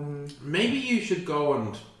 Maybe you should go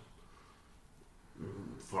and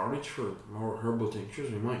forage for more herbal tinctures.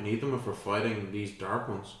 We might need them if we're fighting these Dark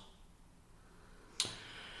Ones.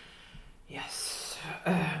 Yes,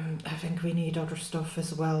 I think we need other stuff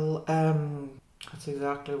as well. That's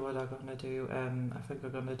exactly what I'm going to do. I think we're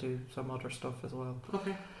going to do some other stuff as well.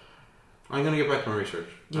 Okay. I'm going to get back to my research.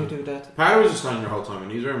 You do that. Pat was just standing the whole time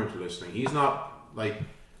and he's very much listening. He's not like...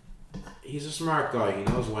 He's a smart guy. He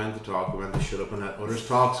knows when to talk and when to shut up and let others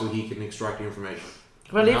talk so he can extract the information.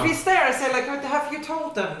 Well, if he's there, I say, like, have you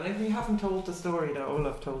told them? If you haven't told the story that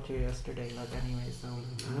Olaf told you yesterday, like, anyway, so...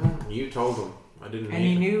 You told them. I didn't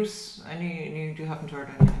Any need news? Any news? You haven't heard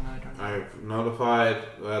anything, I don't know. I've notified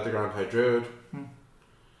the Grand High Druid.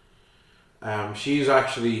 She's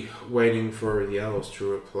actually waiting for the elves to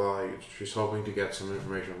reply. She's hoping to get some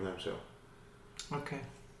information from them, so... Okay.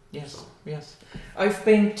 Yes, So. yes. I've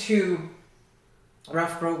been to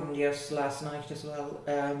Rathbrogan last night as well.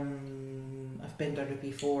 I've been there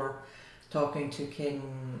before, talking to King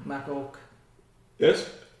Magoak. Yes?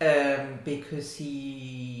 Because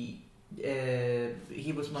he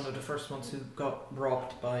was one of the first ones who got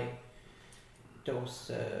robbed by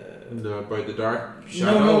those. By the Dark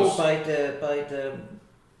Shadows? No, by the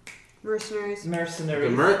Mercenaries.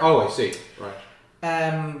 mercenaries. I see.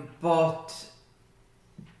 Right. But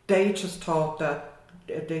they just thought that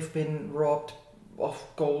they've been robbed of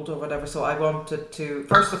gold or whatever. So I wanted to,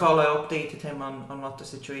 first of all, I updated him on what the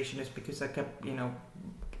situation is, because I kept,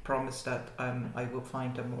 promised that I will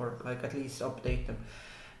find them, or like at least update them.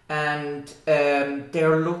 And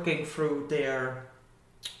they're looking through their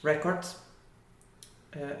records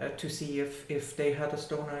to see if they had a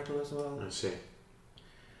stone idol as well. I see.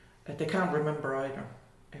 They can't remember either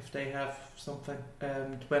if they have something.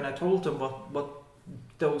 And when I told them what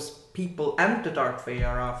those people and the Dark Fae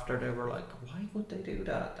are after, they were like, why would they do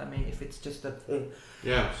that? I mean, if it's just a...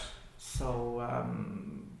 Yes. So,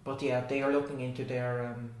 but yeah, they are looking into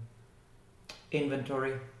their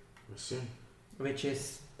inventory. I see. Which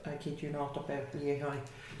is, I kid you not, about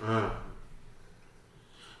Lehigh.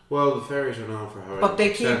 Well, the fairies are known for having But they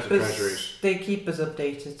extensive treasuries. They keep us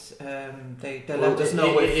updated. They let us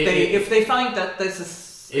know if they find that this is...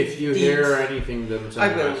 If you hear anything, then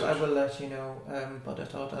send a message. I will let you know. But I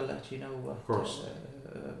thought I'll let you know Of course.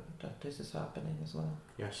 that this is happening as well.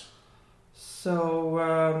 Yes. So,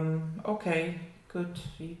 okay, good.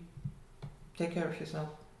 You take care of yourself.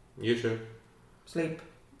 You too. sleep.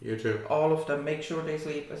 You too. All of them. Make sure they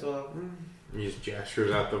sleep as well. You just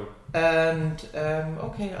gestures at them. And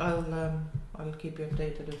okay, I'll keep you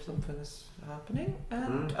updated if something is happening,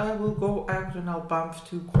 and I will go out and I'll bamf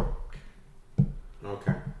to Cork.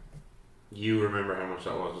 Okay. You remember how much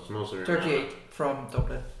that was? It's mostly 38 from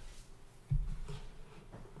Dublin.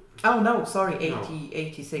 Oh no, sorry, 80, No.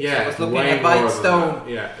 86. Yeah, I was it's looking way at more than Whitestone. that.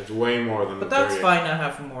 Yeah, it's way more than. But that's 38. fine. I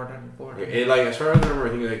have more than. Okay, like as far as I remember, I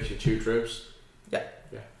think like you 2 trips. Yeah.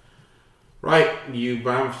 Yeah. Right, you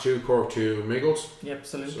bamf to Cork to Miggles. Yeah,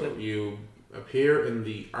 absolutely. So you appear in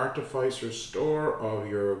the artificer store of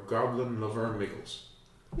your goblin lover Miggles.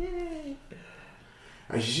 Yay!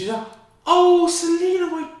 And she says, "Oh, Selena,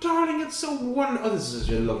 my darling, it's so wonderful. Oh, this is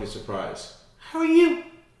a lovely surprise. How are you?"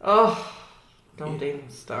 Oh, don't even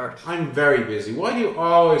start. I'm very busy. Why do you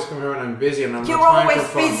always come here when I'm busy and I'm You're not time always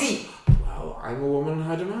for fun? busy. Well, I'm a woman in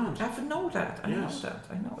high demand. I know that. I Yes.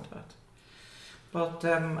 know that. But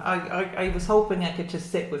I was hoping I could just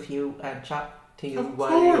sit with you and chat to you Of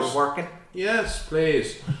while you course. were working. Yes,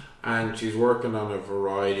 please. And she's working on a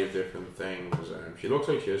variety of different things. She looks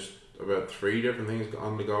like she has about 3 different things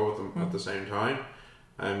on the go with them at the same time.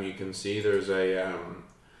 You can see there's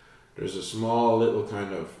a small little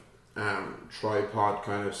kind of tripod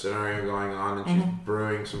kind of scenario going on, and she's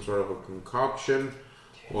brewing some sort of a concoction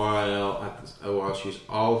while she's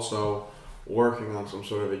also working on some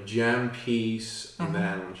sort of a gem piece, and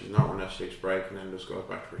then when she's not, when that takes a break and then just goes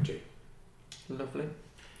back to her tea. Lovely.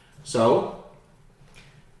 So,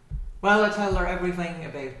 Well, I tell her everything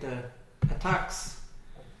about the attacks,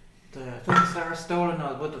 the things that are stolen.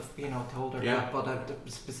 I would have, told her Yeah. that, but I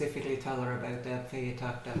specifically tell her about the Fae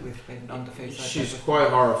attack that we've been on the Fae side. she's quite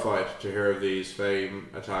horrified to hear of these Fae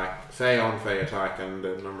on Fae attack and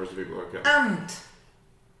the numbers of people who are killed. And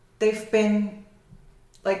they've been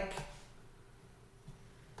like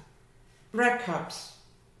red caps,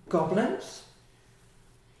 goblins,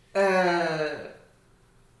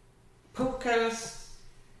 pukas,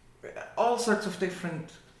 all sorts of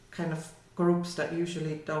different kind of groups that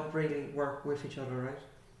usually don't really work with each other, right?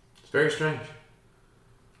 It's very strange.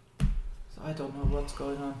 So I don't know what's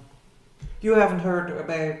going on. You haven't heard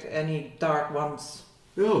about any dark ones?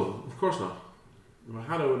 No, of course not. If I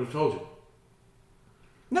had, I would have told you.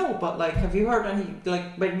 No, but like, have you heard any,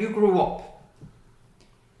 like, when you grew up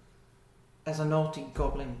as a naughty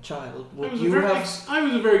goblin child, would you have... I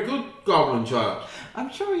was a very good goblin child. I'm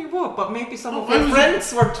sure you would, but maybe some of I your was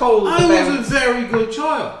friends were told I about... was a very good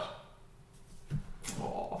child.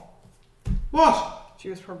 Aw. What? She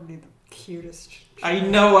was probably the cutest. I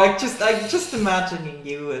know. I'm just imagining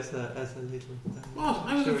you as a little. What?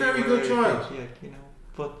 I was sure a very you were good child. Yeah,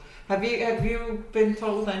 But have you been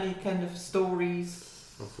told any kind of stories?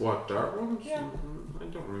 Of what, dark ones? Yeah. I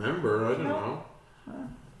don't remember. I don't No. know.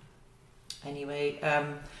 Anyway,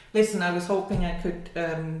 listen. I was hoping I could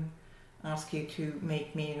ask you to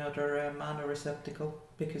make me another mana receptacle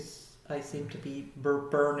because I seem to be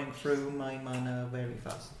burning through my mana very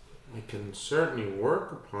fast. I can certainly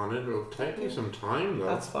work upon it. It'll take me some time, though.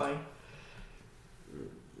 That's fine.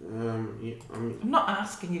 I'm not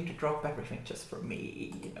asking you to drop everything just for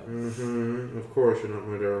me, Of course you're not,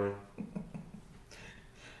 my darling.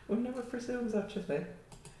 One never presumes such a thing.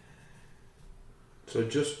 So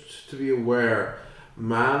just to be aware,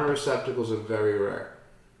 mana receptacles are very rare.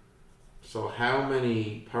 So how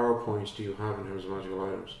many power points do you have in terms of magical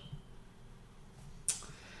items?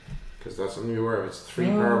 Because that's something to be aware of. It's 3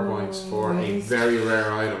 power points for a very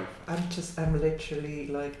rare item. I'm literally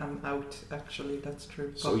like, I'm out, actually, that's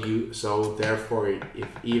true. So therefore,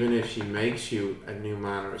 even if she makes you a new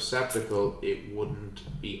mana receptacle, it wouldn't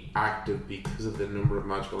be active because of the number of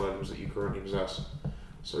magical items that you currently possess.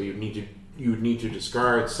 So you would need to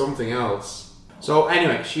discard something else. So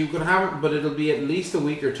anyway, she could have it, but it'll be at least a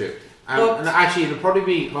week or 2. And actually, it'll probably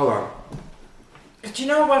be. Hold on. Do you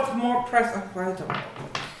know what's more pressing? I don't know.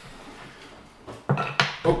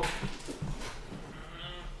 Oh.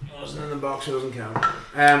 It wasn't in the box, it doesn't count.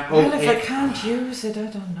 Well, if I can't use it, I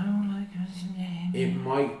don't know.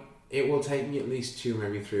 It will take me at least 2,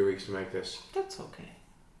 maybe 3 weeks to make this. That's okay.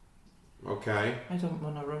 Okay. I don't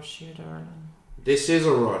want to rush you, darling. This is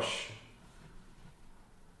a rush.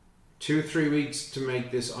 2-3 weeks to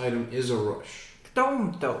make this item is a rush.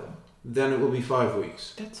 Don't. Then it will be 5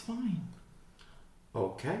 weeks. That's fine.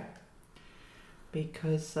 Okay.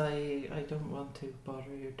 Because I don't want to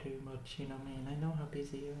bother you too much, I know how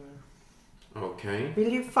busy you are. Okay. Will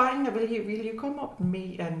you come up to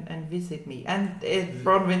me and visit me? And at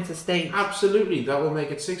Bronwyn's estate? Absolutely, that will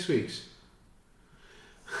make it 6 weeks.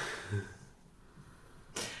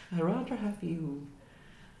 I'd rather have you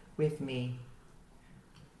with me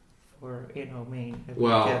for, a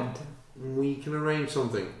Well, weekend. we can arrange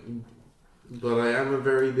something, but I am a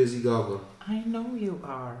very busy goblin, I know you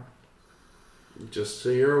are. just so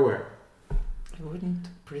you're aware. I wouldn't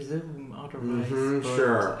presume otherwise. But,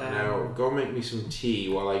 Sure. Now, go make me some tea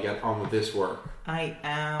while I get on with this work. I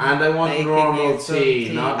am. And I want making normal you some tea,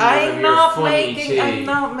 not none of I'm your not funny making. tea. I'm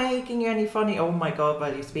not making any funny. Oh my God!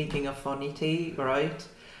 Well, you're speaking of funny tea, right?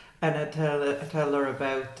 And I tell her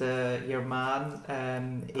about your man.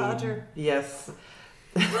 Roger. Yes.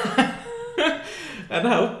 And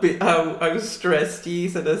how I was stressed.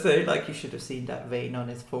 And I say, like, you should have seen that vein on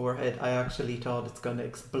his forehead. I actually thought it's going to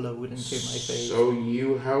explode into my face. So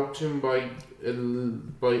you helped him by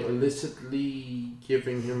illicitly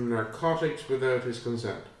giving him narcotics without his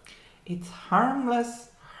consent. It's harmless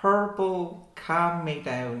herbal calm me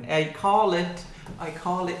down. I call it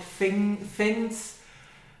Finn's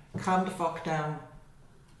calm the fuck down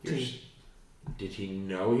tea. Did he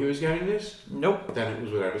know he was getting this? Nope. Then it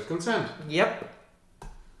was without his consent. Yep.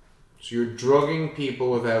 So you're drugging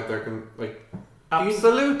people without their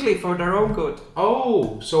Absolutely, for their own good.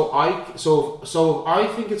 Oh, so if I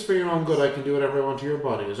think it's for your own good, I can do whatever I want to your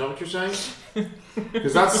body. Is that what you're saying?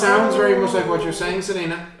 Because that sounds very much like what you're saying,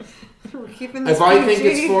 Selena. We're keeping this If I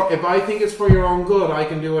think it's for your own good, I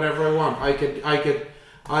can do whatever I want. I could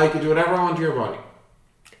do whatever I want to your body.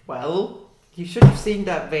 Well, you should have seen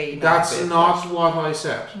that vein. That's not what I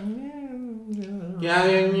said. Yeah.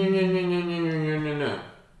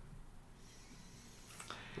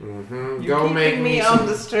 You're Go keeping make me some. on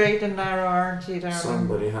the straight and narrow, aren't you, darling?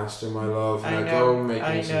 Somebody has to, my love. I Now know, go make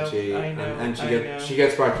I me know, some tea. I know, and I know. she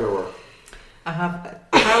gets back to her work. I have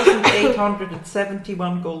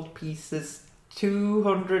 1,871 gold pieces,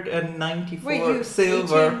 294 Wait, you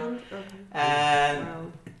silver, 1800? Okay. and Wow.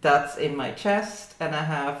 that's in my chest, and I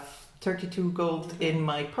have 32 gold in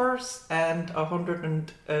my purse, and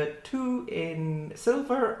 102 in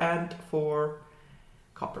silver, and 4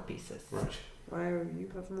 copper pieces. Right. Wow, you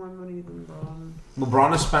have more money than Bron. Well,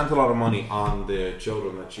 Bron has spent a lot of money on the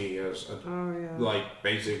children that she has, Oh yeah.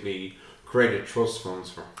 basically created trust funds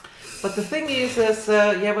for. But the thing is, I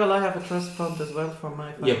have a trust fund as well for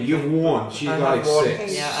my family. Yeah, but you've one. She's I got have like one.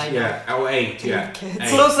 6. Yeah, I know. Yeah. Oh, 8. Yeah. Kids. 8.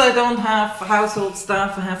 Plus, I don't have household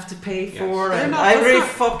staff I have to pay Yes. for, They're and not- I that's live not-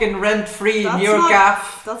 fucking rent free in That's your not-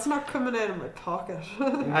 gaff. That's not coming out of my pocket.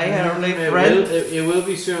 I live It rent. it will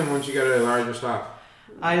be soon once you get a larger staff.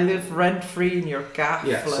 I live rent free in your gaff.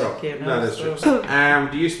 Yeah, so that is so- true.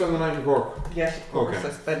 Do you spend the night in Cork? Yes, of course. Okay.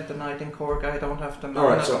 I spent the night in Cork. I don't have to. All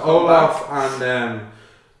right. So Olaf and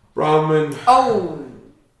Bronwyn. Oh,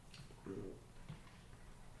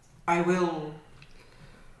 I will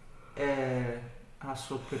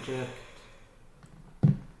astral project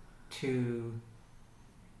to.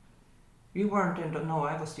 You weren't in the. No,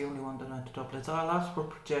 I was the only one that went to Dublin. So I'll astral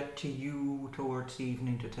project to you towards the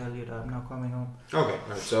evening to tell you that I'm not coming home. Okay.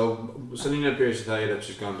 Right. So Selena appears to tell you that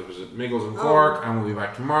she's gone to visit Miggles in Cork, and we'll be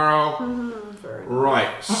back tomorrow. Very nice.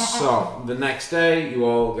 Right, so the next day you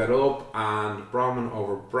all get up and Bronwyn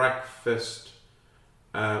over breakfast.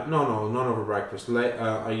 No, not over breakfast.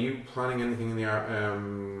 Are you planning anything in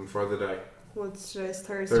the for the day? What's today's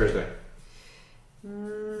Thursday? Thursday.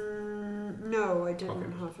 No, I didn't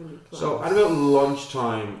Okay. have any plans. So at about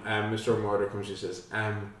lunchtime, Mr. Murder comes and says,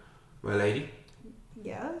 my lady,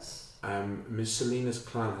 Yes. Miss Selena's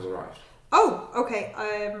clan has arrived. Oh, okay.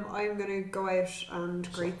 I'm gonna go out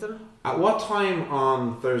and greet them. At what time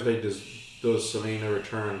on Thursday does Selena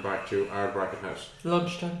return back to our Bracken house?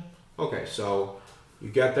 Lunchtime. Okay, so you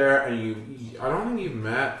get there and I don't think you've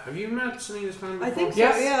met. Have you met Selena's clan before? I think so.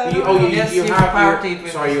 Yes. Yeah. Yes, you you've have. partied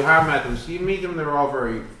with Sorry, us. you have met them. So you meet them. They're all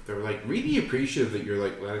they're like really appreciative that you're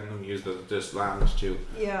like letting them use this land too.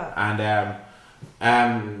 Yeah.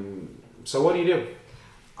 And so what do you do?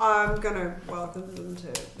 I'm gonna welcome them to.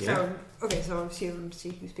 Yeah. So okay. So obviously I'm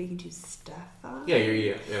speaking to Stefan.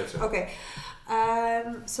 Yeah. So. Okay.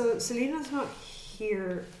 So Selena's not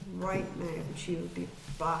here right now. She will be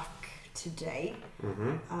back today.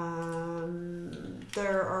 Mm-hmm.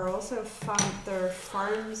 There are also there are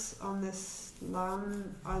farms on this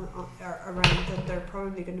land around that they're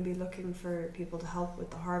probably going to be looking for people to help with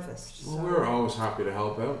the harvest. Well, so, we're always happy to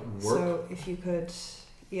help out and work. so if you could,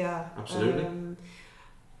 yeah, Absolutely.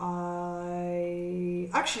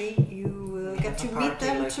 You will get to a meet party,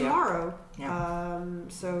 them like, yeah. tomorrow. Yeah.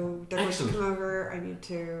 So they're going Excellent. to come over. I need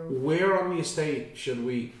to. Where on the estate should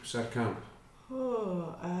we set camp?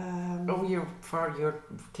 Oh, your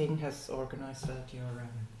thing has organised that. Your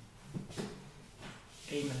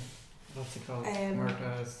Eamon, what's it called?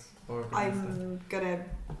 Murta's organised that. I'm gonna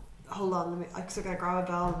hold on. I'm gonna grab a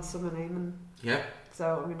bell and summon Eamon. Yeah.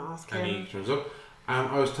 So I'm gonna ask him. And he turns up.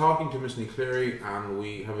 I was talking to Miss Cleary, and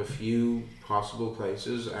we have a few possible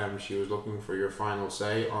places. She was looking for your final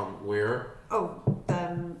say on where. Oh,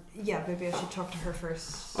 yeah, maybe I should talk to her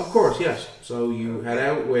first. Of course, yes. So you head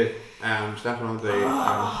out with Stefan on the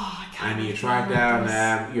and you track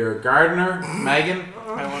down your gardener, Megan,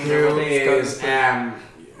 who is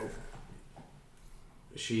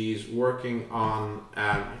she's working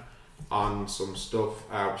on some stuff.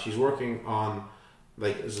 She's working on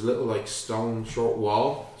like there's a little like stone short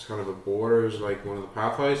wall. It's kind of a border, it's like one of the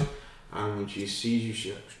pathways. And when she sees you,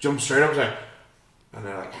 she jumps straight up and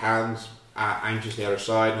they're like hands anxiously at her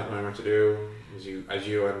side, not knowing what to do as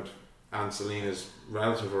you and Selena's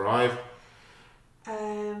relative arrive.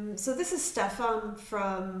 So this is Stefan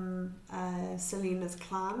from Selena's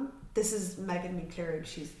clan. This is Megan McCleary,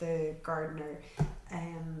 she's the gardener.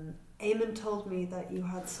 Eamon told me that you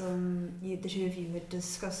had the two of you had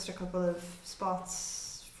discussed a couple of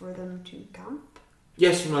spots for them to camp.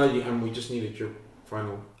 Yes, Melody, and we just needed your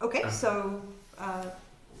final. Okay, so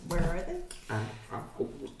where are they?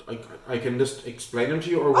 I can just explain them to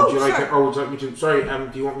you, or would you like? Or would you like me to? Sorry,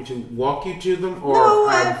 do you want me to walk you to them, or no?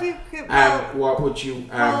 If you could, what would you?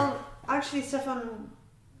 Well, actually, Stefan,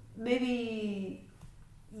 maybe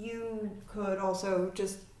you could also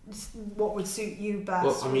just. What would suit you best?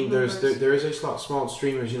 Well, I mean, there is a small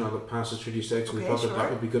stream, as you know, that passes through these states, and we thought that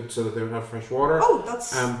would be good so that they would have fresh water. Oh,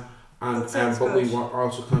 that's but good. we were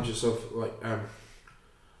also conscious of like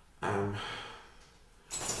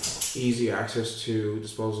easy access to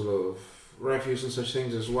disposal of refuse and such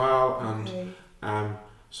things as well, and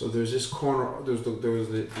so there's this corner. There was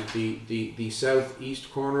the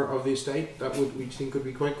southeast corner of the estate that we think would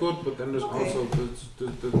be quite good, but then there's also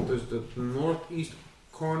there's the northeast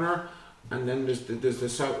corner, and then there's the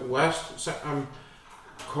southwest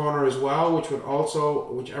corner as well, which would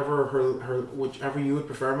also whichever you would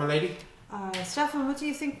prefer, my lady. Stefan, what do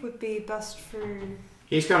you think would be best for?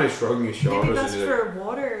 He's kind of shrugging his shoulders. Maybe best for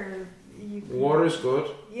water. Water's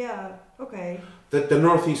good. Yeah. Okay. The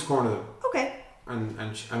northeast corner. Okay. And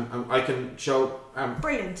I can show.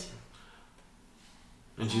 Brilliant.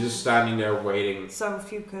 And she's just standing there waiting. So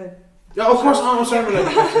if you could. Yeah, of course. I'm sorry,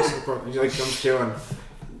 he like comes to and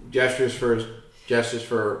gestures for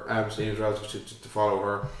Selena's relatives to follow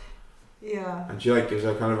her. Yeah. And she like gives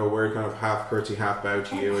a kind of a weird kind of half curtsy, half bow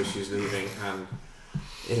to you as she's leaving, and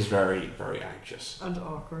is very, very anxious and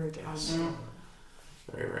awkward. Yes.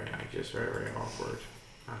 Very, very anxious, very, very awkward,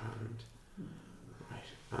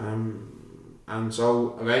 and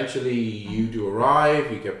so eventually you do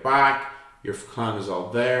arrive. You get back. Your clan is all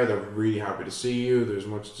there. They're really happy to see you. There's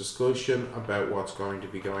much discussion about what's going to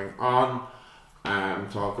be going on.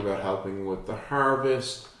 Talk about helping with the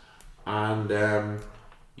harvest. And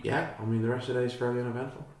yeah, I mean the rest of the day is fairly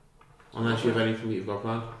uneventful. Unless you have anything that you've got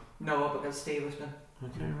planned. No, because Steve was been.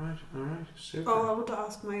 Okay, alright, super. Oh, I want to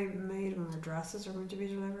ask my maid when her dresses are going to be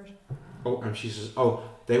delivered. Oh, and she says,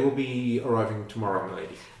 they will be arriving tomorrow, my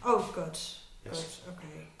lady. Oh, good. Yes. Good,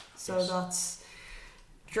 okay. So that's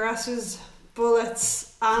dresses,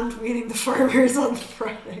 bullets, and meeting the farmers on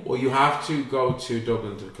Friday. Well, you have to go to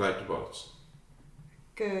Dublin to collect the boats.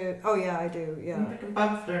 Good. Oh, yeah, I do, yeah. We can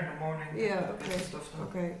bounce there in the morning. Yeah, okay.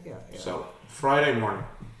 Okay, yeah. So, Friday morning.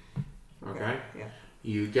 Okay? Yeah.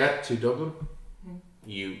 You get to Dublin.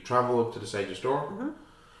 You travel up to the Sage's door. Mm-hmm.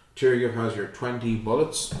 Turgid has your 20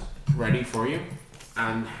 bullets ready for you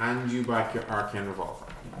and hand you back your arcane revolver.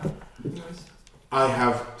 Nice. I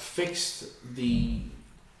have fixed the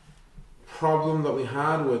problem that we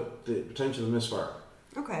had with the potential misfire.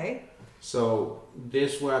 Okay. So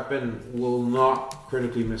this weapon will not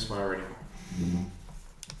critically misfire anymore.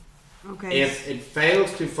 Okay. If it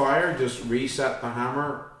fails to fire, just reset the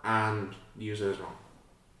hammer and use it as well.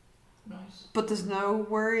 Nice. But there's no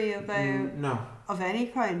worry about No. of any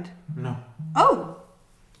kind. No. Oh.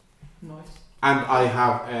 Nice. And I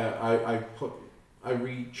have I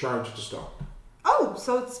recharged the stock. Oh,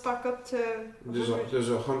 so it's back up to. There's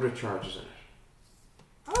 100 charges in it.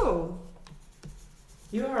 Oh.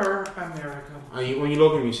 You're American. When you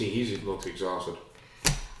look at him, you see he looks exhausted.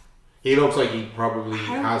 He looks like he probably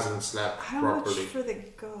hasn't slept properly. How much for the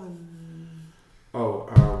gun?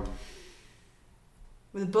 Oh,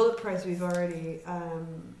 With the bullet price, we've already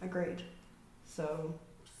agreed. So.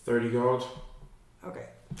 30 gold. Okay.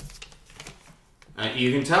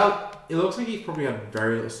 You can tell it looks like he's probably had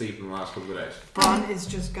very little sleep in the last couple of days. Bron is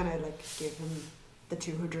just gonna give him the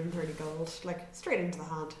 230 gold, straight into the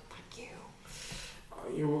hand. Thank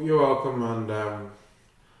you. You're welcome, and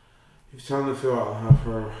if you tell me Phil, I'll have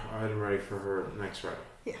her item ready for her next Friday.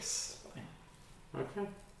 Yes. Okay.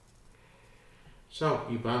 So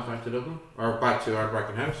you bounce back to Dublin or back to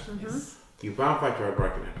Ardbracken House. Mm-hmm. Yes. You bounce back to our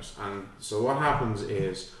Bracken House, and so what happens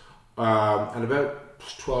is, at about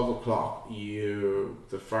 12 o'clock,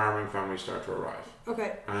 the farming family start to arrive.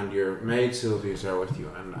 Okay. And your maid Sylvia is there with you,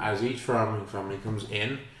 and as each farming family comes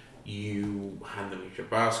in, you hand them each your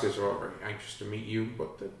baskets. They're all very anxious to meet you,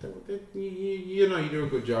 but you do a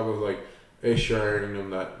good job of like assuring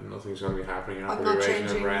them that nothing's going to be happening. You're not going to be raising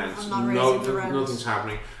their rents. Nothing's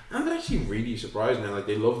happening, and they're actually really surprised now. Like,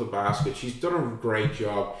 they love the basket. She's done a great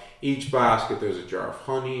job. Each basket, there's a jar of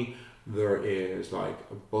honey. There is like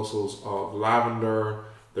bustles of lavender.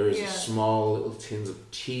 There's small little tins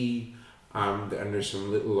of tea. And there's some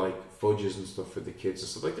little like fudges and stuff for the kids and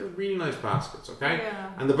stuff. Like, they're really nice baskets, okay? Yeah.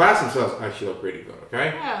 And the baskets themselves actually look really good,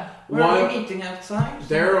 okay? Yeah. Where are we meeting outside?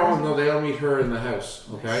 They all meet her in the house,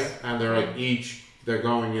 okay? Nice. And they're like they're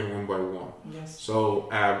going in one by one. Yes. So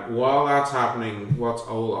while that's happening, what's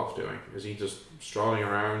Olaf doing? Is he just strolling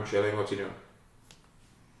around, chilling? What's he doing?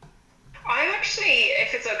 I'm actually,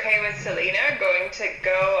 if it's okay with Selena, going to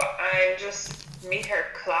go and just meet her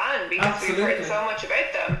clan because we've heard so much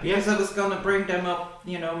about them. Yes, I was going to bring them up,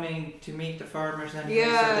 to meet the farmers and so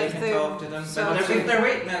they can talk to them. So they're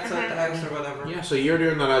waiting outside the house or whatever. Yeah, so you're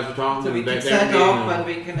doing that as you're talking. So we can set up and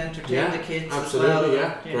we can entertain the kids absolutely,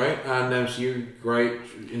 as well. Yeah, great. And so you're great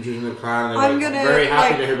introducing the clan. I'm very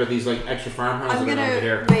happy to hear about these like extra farmhouses. I'm going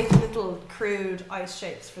to make little crude ice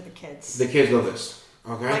shapes for the kids. The kids love this.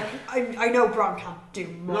 Okay. Like, I know Bron can't do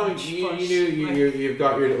much. No, you've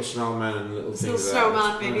got your little snowman and little things. Little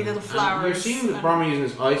snowman, maybe little flowers. You've seen Bron using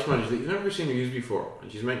this ice magic that you've never seen her use before,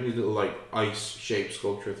 and she's making these little like ice-shaped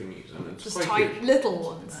sculpture thingies, and it's just quite tiny cute. little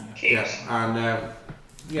ones. Yeah,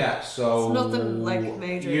 and so it's nothing like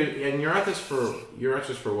major. You're at this for a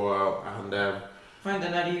while, and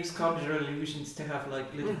finding out to use conjure illusions to have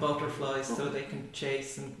like little butterflies so they can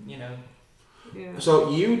chase and Yeah.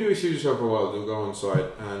 So you do excuse yourself for a while. You'll go inside,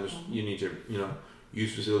 and you need to,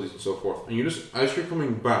 use facilities and so forth. And you just, as you're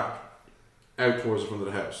coming back out towards the front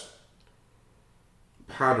of the house,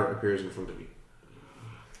 Padder appears in front of you.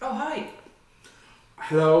 Oh, hi.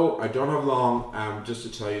 Hello, I don't have long. Just to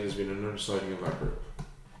tell you, there's been another sighting of that group.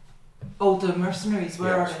 Oh, the mercenaries.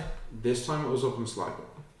 Where are they? This time it was up in Sligo.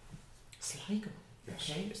 Sligo. Yes.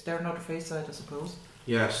 Okay. Is there another face side, I suppose?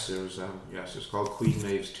 Yes, it was. It's called Queen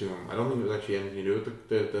Maeve's Tomb. I don't think it was actually anything to do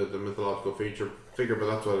with the mythological figure, but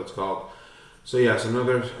that's what it's called. So yes,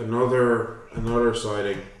 another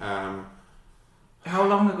sighting. How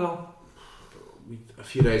long ago? A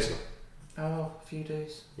few days ago. Oh, a few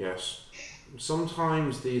days. Yes.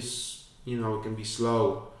 Sometimes this, it can be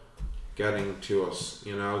slow getting to us.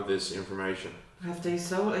 This information. Have they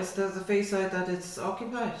sold? Is there the face side that it's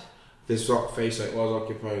occupied? This face site was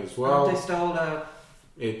occupied as well. They stole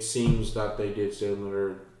It seems that they did steal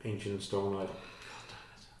another ancient stone idol.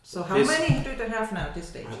 So how many do they have now at this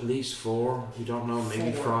stage? At least 4. We don't know.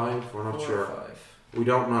 Maybe 5. We're not 4 sure. or 5. We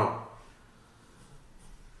don't know.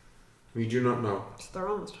 We do not know. So they're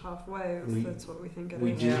almost halfway. That's what we think it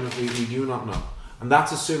we is. We do not know. And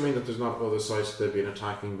that's assuming that there's not other sites that they've been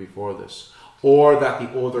attacking before this. Or that the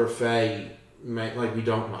other Fae, we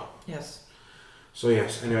don't know. Yes. So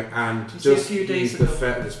yes, anyway, and just a few days ago,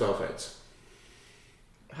 the spell fades.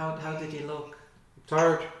 How did you look?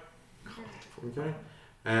 Tired. Okay.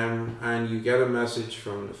 And you get a message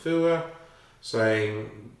from Nafua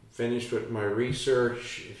saying, finished with my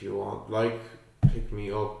research. If you want, pick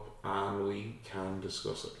me up and we can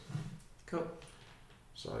discuss it. Cool.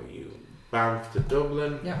 So you bounce to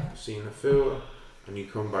Dublin, see Nafua, and you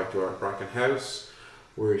come back to our Bracken house,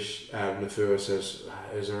 where Nafua says,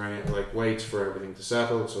 is there any, waits for everything to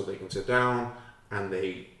settle so they can sit down, and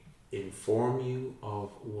they inform you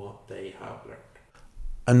of what they have learned.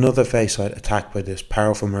 Another Faesite attacked by this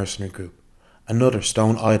powerful mercenary group. Another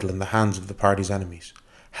stone idol in the hands of the party's enemies.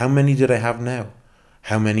 How many do they have now?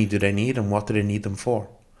 How many do they need, and what do they need them for?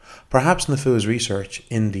 Perhaps Nafua's research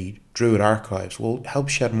in the Druid archives will help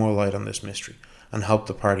shed more light on this mystery and help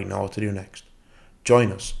the party know what to do next.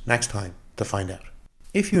 Join us next time to find out.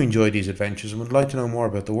 If you enjoyed these adventures and would like to know more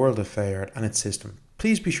about the world of Feyard and its system,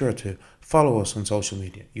 please be sure to follow us on social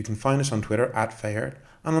media. You can find us on Twitter @Feyard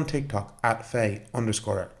and on TikTok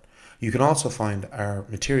 @Fey_Art. You can also find our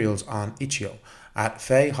materials on Itch.io at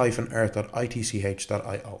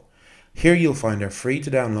fey-earth.itch.io. Here you'll find our free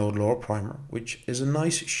to download lore primer, which is a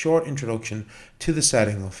nice short introduction to the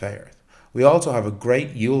setting of Feyard. We also have a great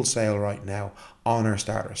Yule sale right now on our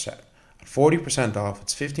starter set. At 40% off,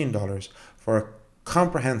 it's $15 for a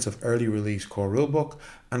comprehensive early release core rulebook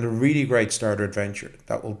and a really great starter adventure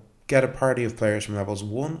that will get a party of players from levels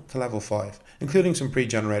 1 to level 5, including some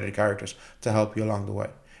pre-generated characters to help you along the way.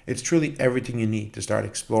 It's truly everything you need to start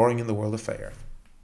exploring in the world of Feyard.